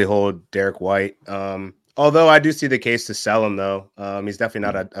would definitely hold Derrick White. Although I do see the case to sell him, though. He's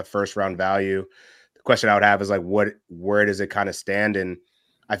definitely not a first round value. The question I would have is like, where does it kind of stand? And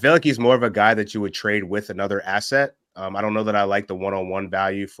I feel like he's more of a guy that you would trade with another asset. I don't know that I like the one-on-one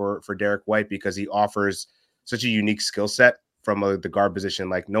value for Derrick White because he offers such a unique skill set from the guard position.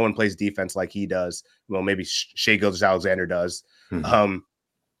 Like no one plays defense like he does. Well, maybe Shai Gilgeous-Alexander does. Mm-hmm.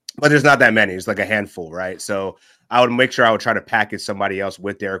 But there's not that many. It's like a handful, right? So I would make sure I would try to package somebody else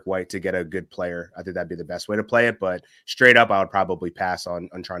with Derrick White to get a good player. I think that'd be the best way to play it. But straight up, I would probably pass on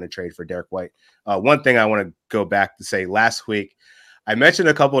trying to trade for Derrick White. One thing I want to go back to say, last week, I mentioned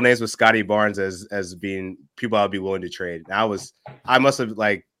a couple of names with Scotty Barnes as being people I would be willing to trade. And I must have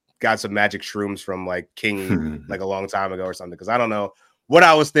like got some magic shrooms from like King like a long time ago or something, because I don't know what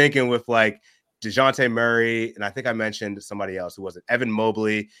I was thinking with like DeJounte Murray, and I think I mentioned somebody else who wasn't Evan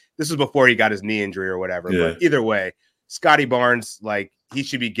Mobley. This was before he got his knee injury or whatever. Yeah. But either way, Scotty Barnes, like he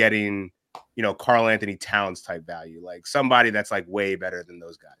should be getting, Karl Anthony Towns type value, like somebody that's like way better than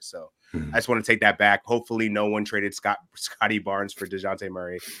those guys. So I just want to take that back. Hopefully no one traded Scotty Barnes for DeJounte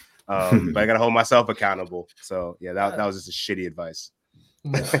Murray. But I got to hold myself accountable. So yeah, that was just a shitty advice.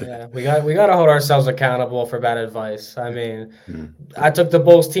 Yeah, we got to hold ourselves accountable for bad advice. I mean, I took the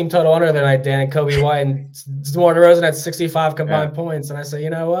Bulls team total under the night, Dan, and Kobe White and DeMar DeRozan had 65 combined points, and I said, you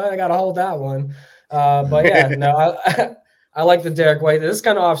know what, I got to hold that one. But yeah, no, I like the Derrick White. This is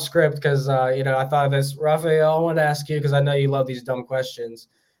kind of off script because I thought of this. Raphael, I wanted to ask you because I know you love these dumb questions.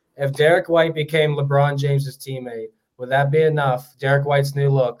 If Derrick White became LeBron James's teammate, would that be enough? Derrick White's new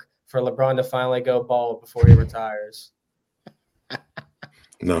look for LeBron to finally go bald before he retires?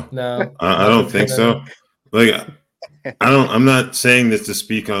 No, I don't think so. Like, I'm not saying this to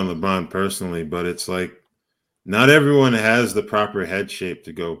speak on LeBron personally, but it's like not everyone has the proper head shape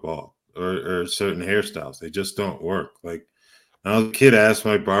to go bald or certain hairstyles. They just don't work. Like, I was a kid asked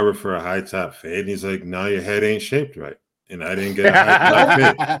my barber for a high top fade, and he's like, "No, your head ain't shaped right," and I didn't get a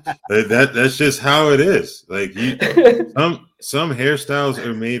high top fade. That's just how it is. Like, some hairstyles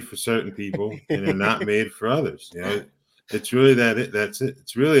are made for certain people, and they're not made for others. It's really that's it.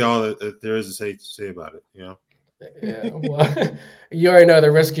 It's really all that there is to say about it. Yeah, well, you already know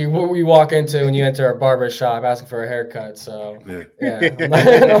the risk you walk into when you enter a barber shop asking for a haircut. So, yeah, I'm not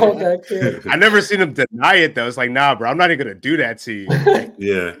gonna hold that kid. I never seen him deny it though. It's like, nah, bro, I'm not even gonna do that to you.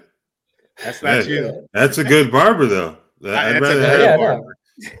 Yeah, That's not you. That's a good barber though. I'd That's a rather good have barber.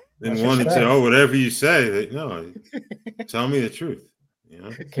 than one to say, "Oh, whatever you say." No, tell me the truth. You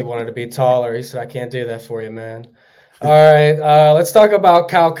know, Kid wanted to be taller. He said, "I can't do that for you, man." All right, let's talk about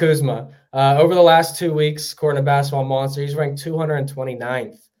Kyle Kuzma. Over the last 2 weeks, according to Basketball Monster, he's ranked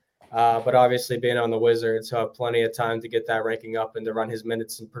 229th. But obviously, being on the Wizards, he'll have plenty of time to get that ranking up and to run his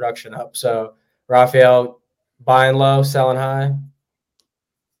minutes and production up. So, Raphael, buying low, selling high.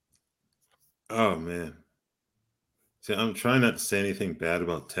 oh man. See, I'm trying not to say anything bad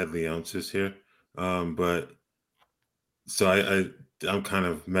about Ted Leonsis here, but so I'm kind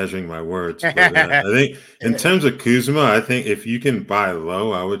of measuring my words. But I think in terms of Kuzma, I think if you can buy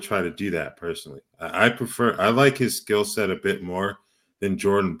low, I would try to do that personally. I like his skill set a bit more than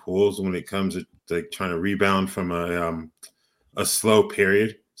Jordan Poole's when it comes to like trying to rebound from a slow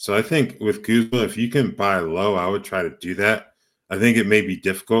period. So I think with Kuzma, if you can buy low, I would try to do that. I think it may be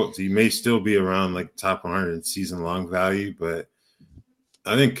difficult. He may still be around like top 100 in season long value, but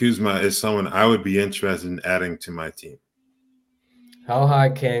I think Kuzma is someone I would be interested in adding to my team. How high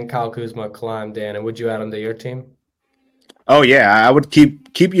can Kyle Kuzma climb, Dan? And would you add him to your team? Oh yeah, I would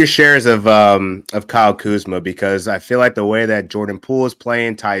keep your shares of Kyle Kuzma because I feel like the way that Jordan Poole is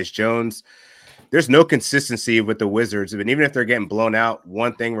playing, Tyus Jones, there's no consistency with the Wizards. And even if they're getting blown out,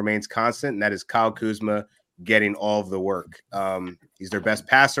 one thing remains constant, and that is Kyle Kuzma getting all of the work. He's their best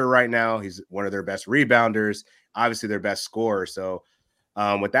passer right now. He's one of their best rebounders, obviously their best scorer. So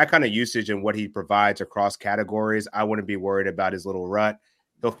with that kind of usage and what he provides across categories, I wouldn't be worried about his little rut.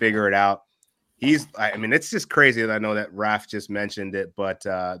 He'll figure it out. It's just crazy that I know that Raph just mentioned it, but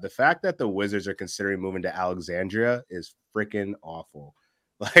the fact that the Wizards are considering moving to Alexandria is freaking awful.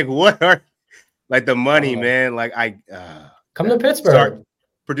 Like, what are like the money, man? Like, come to Pittsburgh. Sorry.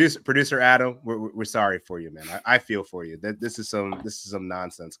 Producer Adam, we're sorry for you, man. I feel for you. That this is some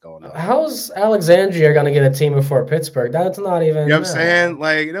nonsense going on. How's Alexandria going to get a team before Pittsburgh? That's not even. You know what I'm saying?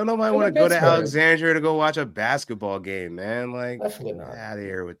 Like, nobody want to go to Alexandria to go watch a basketball game, man. Like, definitely not. Get out of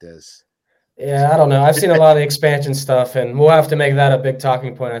here with this. Yeah, I don't know. I've seen a lot of the expansion stuff, and we'll have to make that a big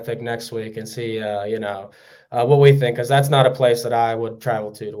talking point, I think, next week and see, what we think, because that's not a place that I would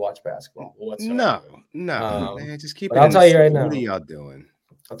travel to watch basketball whatsoever. No, man. Just keep it. I'll tell you right now. What are y'all doing?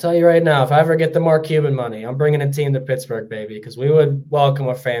 I'll tell you right now, if I ever get the Mark Cuban money, I'm bringing a team to Pittsburgh, baby, because we would welcome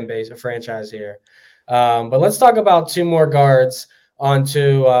a fan base, a franchise here. But let's talk about two more guards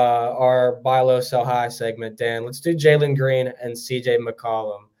onto our buy low, sell high segment, Dan. Let's do Jalen Green and CJ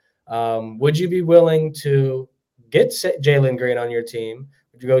McCollum. Would you be willing to get Jalen Green on your team?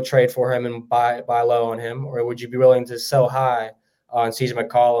 Would you go trade for him and buy low on him? Or would you be willing to sell high on CJ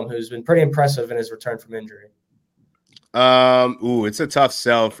McCollum, who's been pretty impressive in his return from injury? It's a tough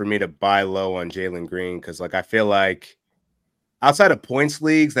sell for me to buy low on Jalen Green because, like, I feel like outside of points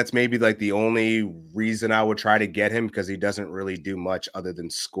leagues, that's maybe like the only reason I would try to get him because he doesn't really do much other than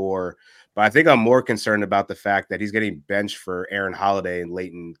score. But I think I'm more concerned about the fact that he's getting benched for Aaron Holiday in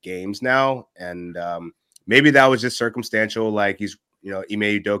late in games now, and maybe that was just circumstantial. Like he's,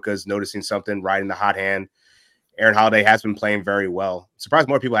 Ime Udoka's noticing something, riding the hot hand. Aaron Holiday has been playing very well. Surprised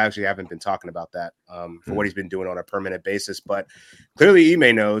more people actually haven't been talking about that for what he's been doing on a permanent basis. But clearly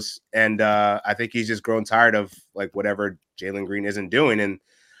Ime knows. And I think he's just grown tired of like whatever Jalen Green isn't doing. And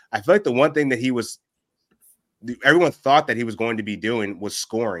I feel like the one thing that everyone thought that he was going to be doing was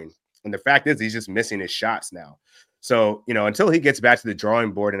scoring. And the fact is he's just missing his shots now. So, until he gets back to the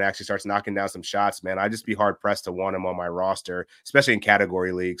drawing board and actually starts knocking down some shots, man, I'd just be hard pressed to want him on my roster, especially in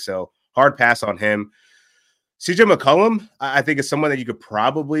category league. So hard pass on him. CJ McCollum, I think, is someone that you could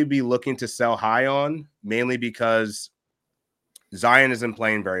probably be looking to sell high on, mainly because Zion isn't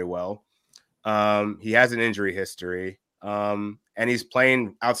playing very well. He has an injury history, and he's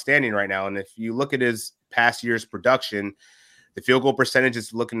playing outstanding right now. And if you look at his past year's production, the field goal percentage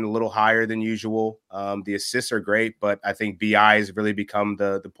is looking a little higher than usual. The assists are great, but I think BI has really become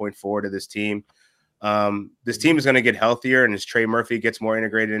the point forward of this team. This team is going to get healthier, and as Trey Murphy gets more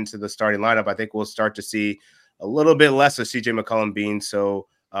integrated into the starting lineup, I think we'll start to see a little bit less of CJ McCollum being so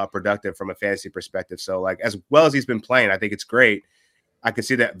productive from a fantasy perspective. So, like, as well as he's been playing, I think it's great. I could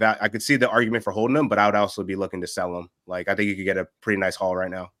see that. I could see the argument for holding him, but I would also be looking to sell him. Like, I think you could get a pretty nice haul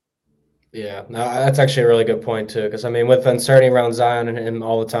right now. Yeah, no, that's actually a really good point too. Because with uncertainty around Zion and him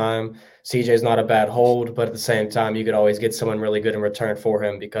all the time, CJ's not a bad hold, but at the same time, you could always get someone really good in return for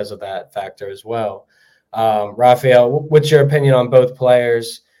him because of that factor as well. Raphael, what's your opinion on both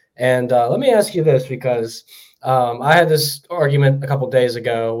players? And let me ask you this, because I had this argument a couple days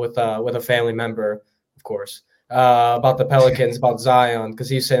ago with a family member, of course, about the Pelicans, about Zion, because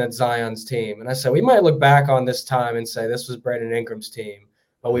he's saying it's Zion's team. And I said, we might look back on this time and say this was Brandon Ingram's team,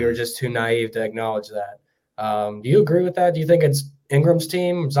 but we were just too naive to acknowledge that. Do you agree with that? Do you think it's Ingram's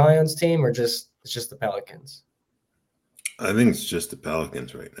team, Zion's team, or it's just the Pelicans? I think it's just the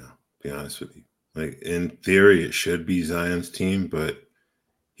Pelicans right now, to be honest with you. Like, in theory, it should be Zion's team, but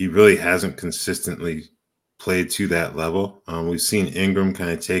he really hasn't consistently played to that level. We've seen Ingram kind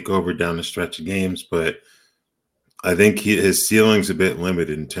of take over down the stretch of games, but I think his ceiling's a bit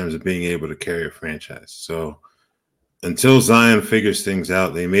limited in terms of being able to carry a franchise. So until Zion figures things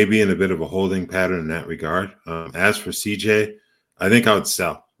out, they may be in a bit of a holding pattern in that regard. As for CJ, I think I would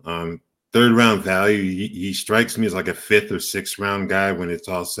sell. Third round value, he strikes me as like a 5th or 6th round guy when it's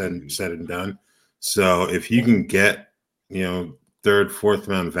all said and done. So if you can get, 3rd, 4th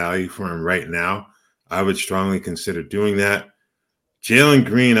round value for him right now, I would strongly consider doing that. Jalen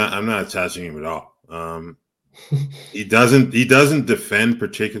Green, I'm not touching him at all. He doesn't defend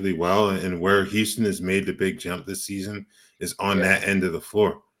particularly well, and where Houston has made the big jump this season is on that end of the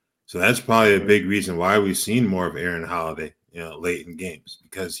floor. So that's probably a big reason why we've seen more of Aaron Holiday, late in games,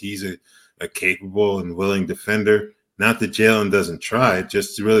 because he's a capable and willing defender. Not that Jalen doesn't try, it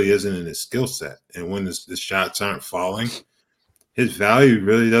just really isn't in his skill set. And when the shots aren't falling, his value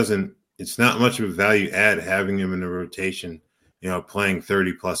really doesn't. It's not much of a value add having him in the rotation, playing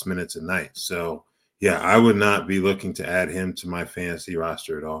 30-plus minutes a night. So, yeah, I would not be looking to add him to my fantasy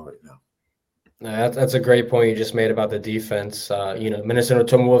roster at all right now. That's a great point you just made about the defense. Minnesota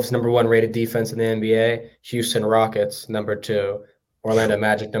Timberwolves, number 1 rated defense in the NBA. Houston Rockets, number 2. Orlando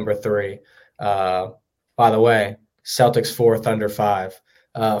Magic, number 3. By the way, Celtics 4, Thunder 5.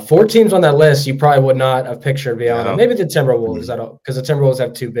 4 teams on that list you probably would not have pictured beyond that. Maybe the Timberwolves, because the Timberwolves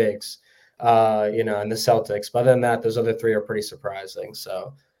have 2 bigs, and the Celtics. But other than that, those other 3 are pretty surprising.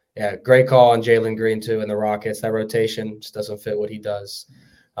 So, yeah, great call on Jalen Green, too, and the Rockets. That rotation just doesn't fit what he does.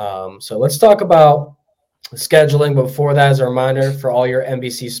 So let's talk about scheduling. But before that, as a reminder, for all your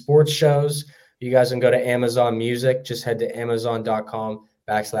NBC sports shows, you guys can go to Amazon Music. Just head to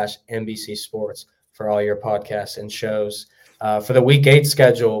amazon.com/NBC Sports for all your podcasts and shows. For the Week 8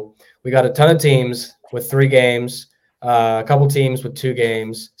 schedule, we got a ton of teams with 3 games, a couple teams with 2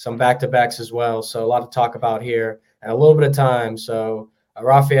 games, some back-to-backs as well. So a lot to talk about here and a little bit of time. So,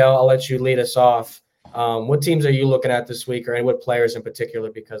 Raphael, I'll let you lead us off. What teams are you looking at this week, or what players in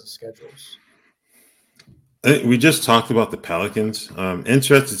particular because of schedules? We just talked about the Pelicans.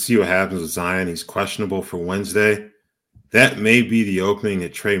 Interested to see what happens with Zion. He's questionable for Wednesday. That may be the opening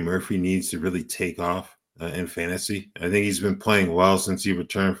that Trey Murphy needs to really take off in fantasy. I think he's been playing well since he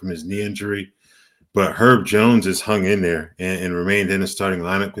returned from his knee injury. But Herb Jones has hung in there and remained in the starting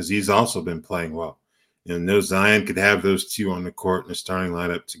lineup because he's also been playing well. Zion could have those 2 on the court in the starting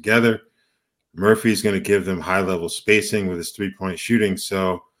lineup together. Murphy's going to give them high-level spacing with his 3-point shooting.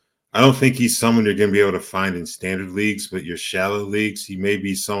 So I don't think he's someone you're going to be able to find in standard leagues, but your shallow leagues, he may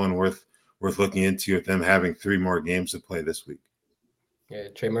be someone worth looking into with them having 3 more games to play this week. Yeah,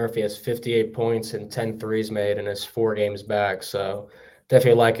 Trey Murphy has 58 points and 10 threes made in his 4 games back. So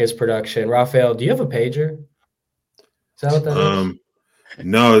definitely like his production. Raphael, do you have a pager? Is that what that is?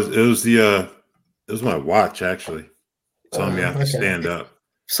 No, it was my watch, actually. Telling me I have to stand up.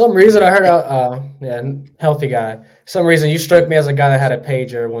 For some reason, I heard healthy guy. For some reason, you struck me as a guy that had a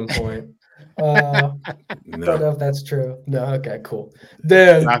pager at one point. No. Don't know if that's true. No, okay, cool.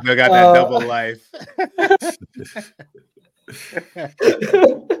 Then I got that double life.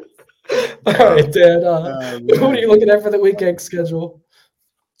 All right, Dan. What are you looking at for the weekend schedule?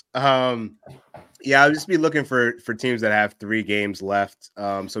 Yeah, I'll just be looking for teams that have 3 games left.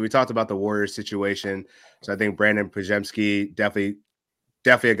 So we talked about the Warriors situation. So I think Brandon Pajemski, definitely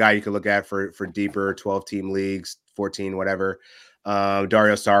a guy you could look at for deeper 12-team leagues, 14, whatever.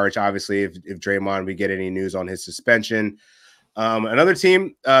 Dario Saric, obviously, if Draymond, we get any news on his suspension. Another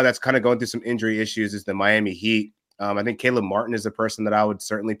team that's kind of going through some injury issues is the Miami Heat. I think Caleb Martin is the person that I would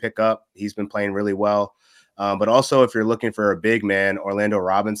certainly pick up. He's been playing really well. But also, if you're looking for a big man, Orlando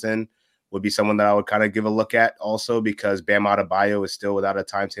Robinson would be someone that I would kind of give a look at also, because Bam Adebayo is still without a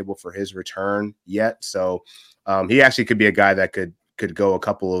timetable for his return yet. So he actually could be a guy that could go a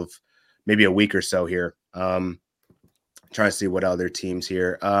couple of, maybe a week or so here. Trying to see what other teams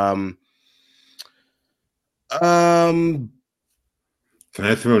here. Can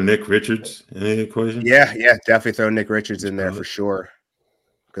I throw Nick Richards in the equation? Yeah, definitely throw Nick Richards in there for sure.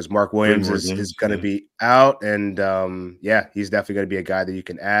 Because Mark Williams is going to be out, and he's definitely going to be a guy that you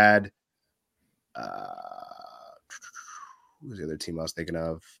can add. Who's the other team I was thinking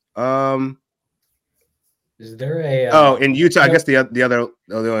of? Is there a in Utah? I guess the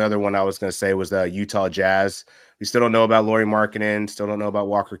only other one I was going to say was the Utah Jazz. We still don't know about Lauri Markkanen. Still don't know about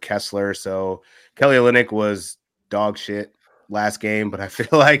Walker Kessler. So Kelly Olynyk was dog shit last game, but I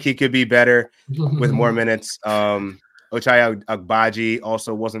feel like he could be better with more minutes. Ochai Agbaji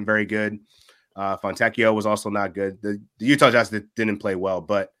also wasn't very good. Fontecchio was also not good. The Utah Jazz didn't play well,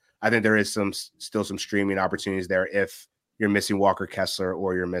 but I think there is still some streaming opportunities there if you're missing Walker Kessler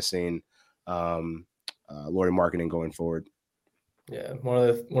or you're missing Lauri Markkanen going forward. Yeah, one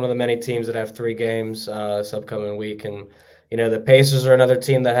of the many teams that have 3 games this upcoming week, and the Pacers are another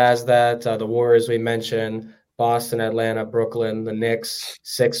team that has that. The Warriors we mentioned, Boston, Atlanta, Brooklyn, the Knicks,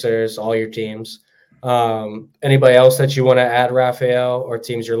 Sixers, all your teams. Anybody else that you want to add, Raphael, or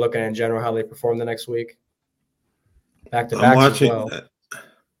teams you're looking at in general how they perform the next week? Back to back as well.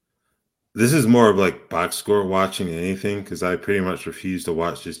 This is more of like box score watching than anything because I pretty much refuse to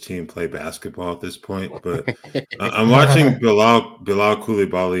watch this team play basketball at this point. But I'm watching Bilal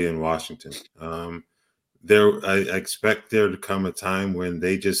Coulibaly in Washington. I expect there to come a time when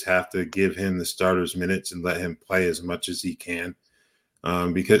they just have to give him the starters minutes and let him play as much as he can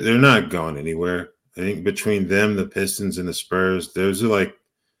because they're not going anywhere. I think between them, the Pistons, and the Spurs, those are like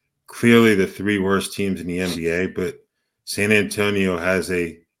clearly the 3 worst teams in the NBA. But San Antonio has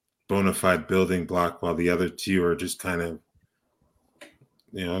a bona fide building block while the other 2 are just kind of,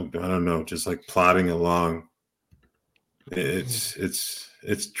 I don't know, just like plodding along. It's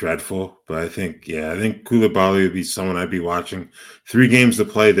dreadful, but I think Coulibaly would be someone I'd be watching. 3 games to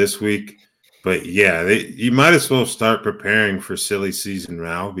play this week, but you might as well start preparing for silly season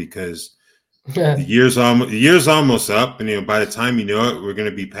now because the year's almost up, and by the time you know it, we're going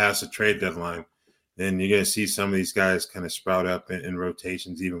to be past the trade deadline. Then you're going to see some of these guys kind of sprout up in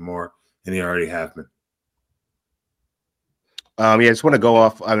rotations even more than they already have been. I just want to go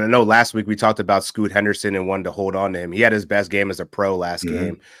off. I know last week we talked about Scoot Henderson and wanted to hold on to him. He had his best game as a pro last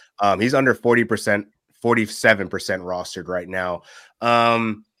game. He's under 40%, 47% rostered right now.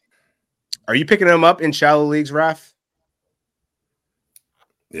 Are you picking him up in shallow leagues, Raph?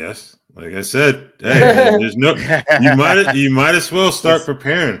 Yes. Like I said, hey, there's no. You might as well start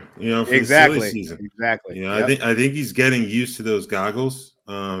preparing. For the silly season. Exactly. I think he's getting used to those goggles.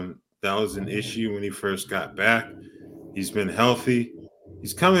 That was an issue when he first got back. He's been healthy.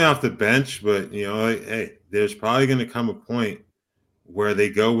 He's coming off the bench, but hey, there's probably going to come a point where they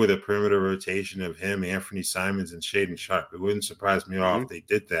go with a perimeter rotation of him, Anthony Simons, and Shaedon Sharpe. It wouldn't surprise me at all if they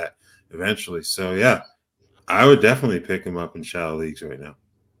did that eventually. So yeah, I would definitely pick him up in shallow leagues right now.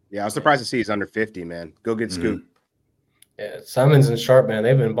 Yeah, I was surprised to see he's under 50, man. Go get Scoot. Yeah, Simons and Sharpe, man,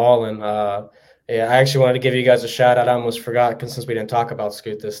 they've been balling. I actually wanted to give you guys a shout out. I almost forgot since we didn't talk about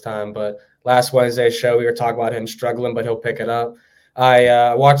Scoot this time. But last Wednesday's show, we were talking about him struggling, but he'll pick it up.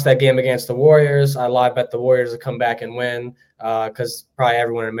 I watched that game against the Warriors. I live bet the Warriors to come back and win because probably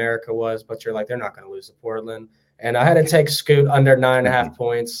everyone in America was. But you're like, they're not going to lose to Portland. And I had to take Scoot under 9.5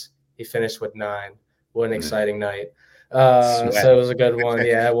 points. He finished with 9. What an exciting night. So it was a good one.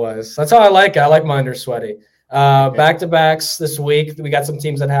 Yeah, it was. That's how I like it. I like mine under sweaty. Back-to-backs this week. We got some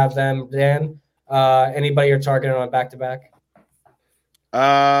teams that have them. Dan, anybody you're targeting on back-to-back?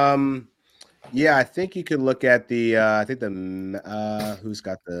 Yeah, I think you could look at the who's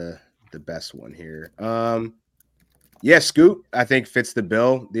got the best one here. Scoot, I think fits the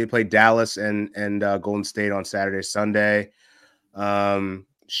bill. They play Dallas and Golden State on Saturday, Sunday.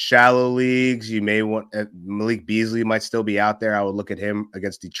 Shallow leagues, you may want Malik Beasley might still be out there. I would look at him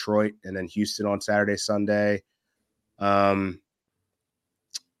against Detroit and then Houston on Saturday, Sunday. Other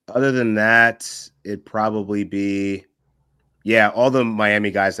than that, it'd probably be, all the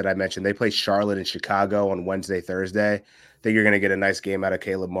Miami guys that I mentioned. They play Charlotte and Chicago on Wednesday, Thursday. I think you're going to get a nice game out of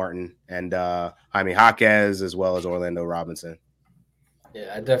Caleb Martin and Jaime Jaquez as well as Orlando Robinson.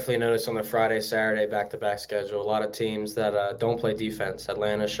 Yeah, I definitely noticed on the Friday, Saturday back-to-back schedule, a lot of teams that don't play defense: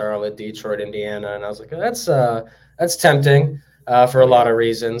 Atlanta, Charlotte, Detroit, Indiana, and I was like, that's tempting for a lot of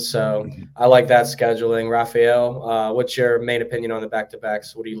reasons. So I like that scheduling. Raphael, what's your main opinion on the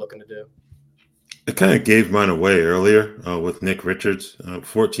back-to-backs? What are you looking to do? I kind of gave mine away earlier with Nick Richards,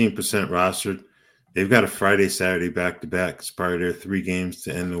 14% rostered. They've got a Friday, Saturday back-to-back. It's part of their 3 games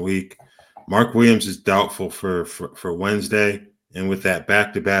to end the week. Mark Williams is doubtful for Wednesday. And with that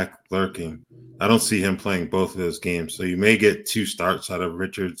back-to-back lurking, I don't see him playing both of those games. So you may get 2 starts out of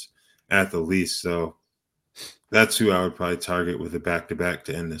Richards at the least. So that's who I would probably target with a back-to-back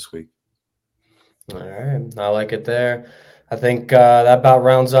to end this week. All right. I like it there. I think that about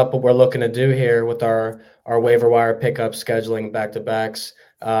rounds up what we're looking to do here with our waiver wire pickup scheduling back-to-backs.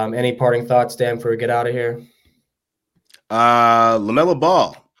 Any parting thoughts, Dan, before we get out of here? LaMelo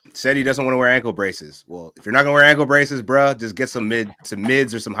Ball. said he doesn't want to wear ankle braces. Well, if you're not gonna wear ankle braces, bro, just get some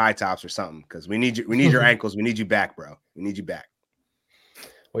mids or some high tops or something, because we need you. We need your ankles. We need you back, bro. We need you back.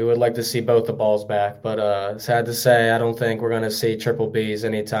 We would like to see both the balls back, but sad to say, I don't think we're going to see triple Bs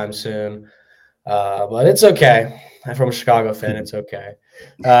anytime soon. But it's okay. From a Chicago fan, it's okay.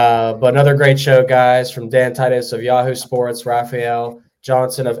 But another great show, guys, from Dan Titus of Yahoo Sports, Raphael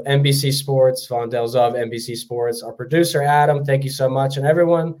Johnson of NBC Sports, Von Delza of NBC Sports, our producer, Adam, thank you so much. And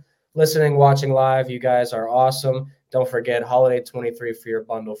everyone listening, watching live, you guys are awesome. Don't forget, Holiday 23 for your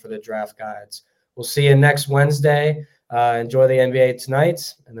bundle for the draft guides. We'll see you next Wednesday. Enjoy the NBA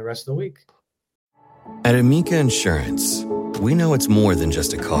tonight and the rest of the week. At Amica Insurance, we know it's more than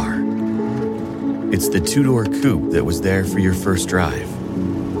just a car. It's the two-door coupe that was there for your first drive,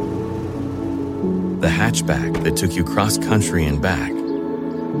 the hatchback that took you cross-country and back,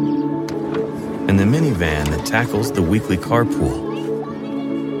 and the minivan that tackles the weekly carpool.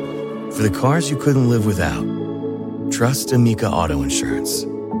 For the cars you couldn't live without, trust Amica Auto Insurance.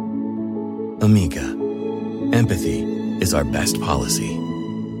 Amica. Empathy is our best policy.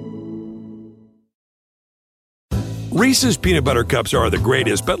 Reese's peanut butter cups are the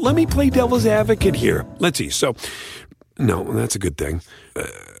greatest, but let me play devil's advocate here. Let's see. So, no, that's a good thing.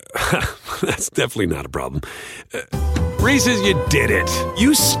 That's definitely not a problem. Reese's, you did it.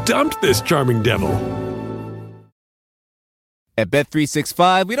 You stumped this charming devil. At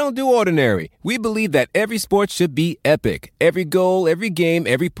Bet365, we don't do ordinary. We believe that every sport should be epic. Every goal, every game,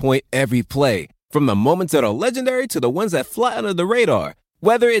 every point, every play. From the moments that are legendary to the ones that fly under the radar.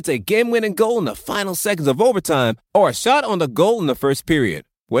 Whether it's a game-winning goal in the final seconds of overtime or a shot on the goal in the first period.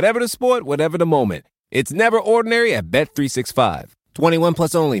 Whatever the sport, whatever the moment. It's never ordinary at Bet365. 21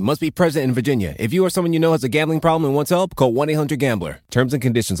 plus only. Must be present in Virginia. If you or someone you know has a gambling problem and wants help, call 1-800-GAMBLER. Terms and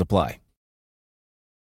conditions apply.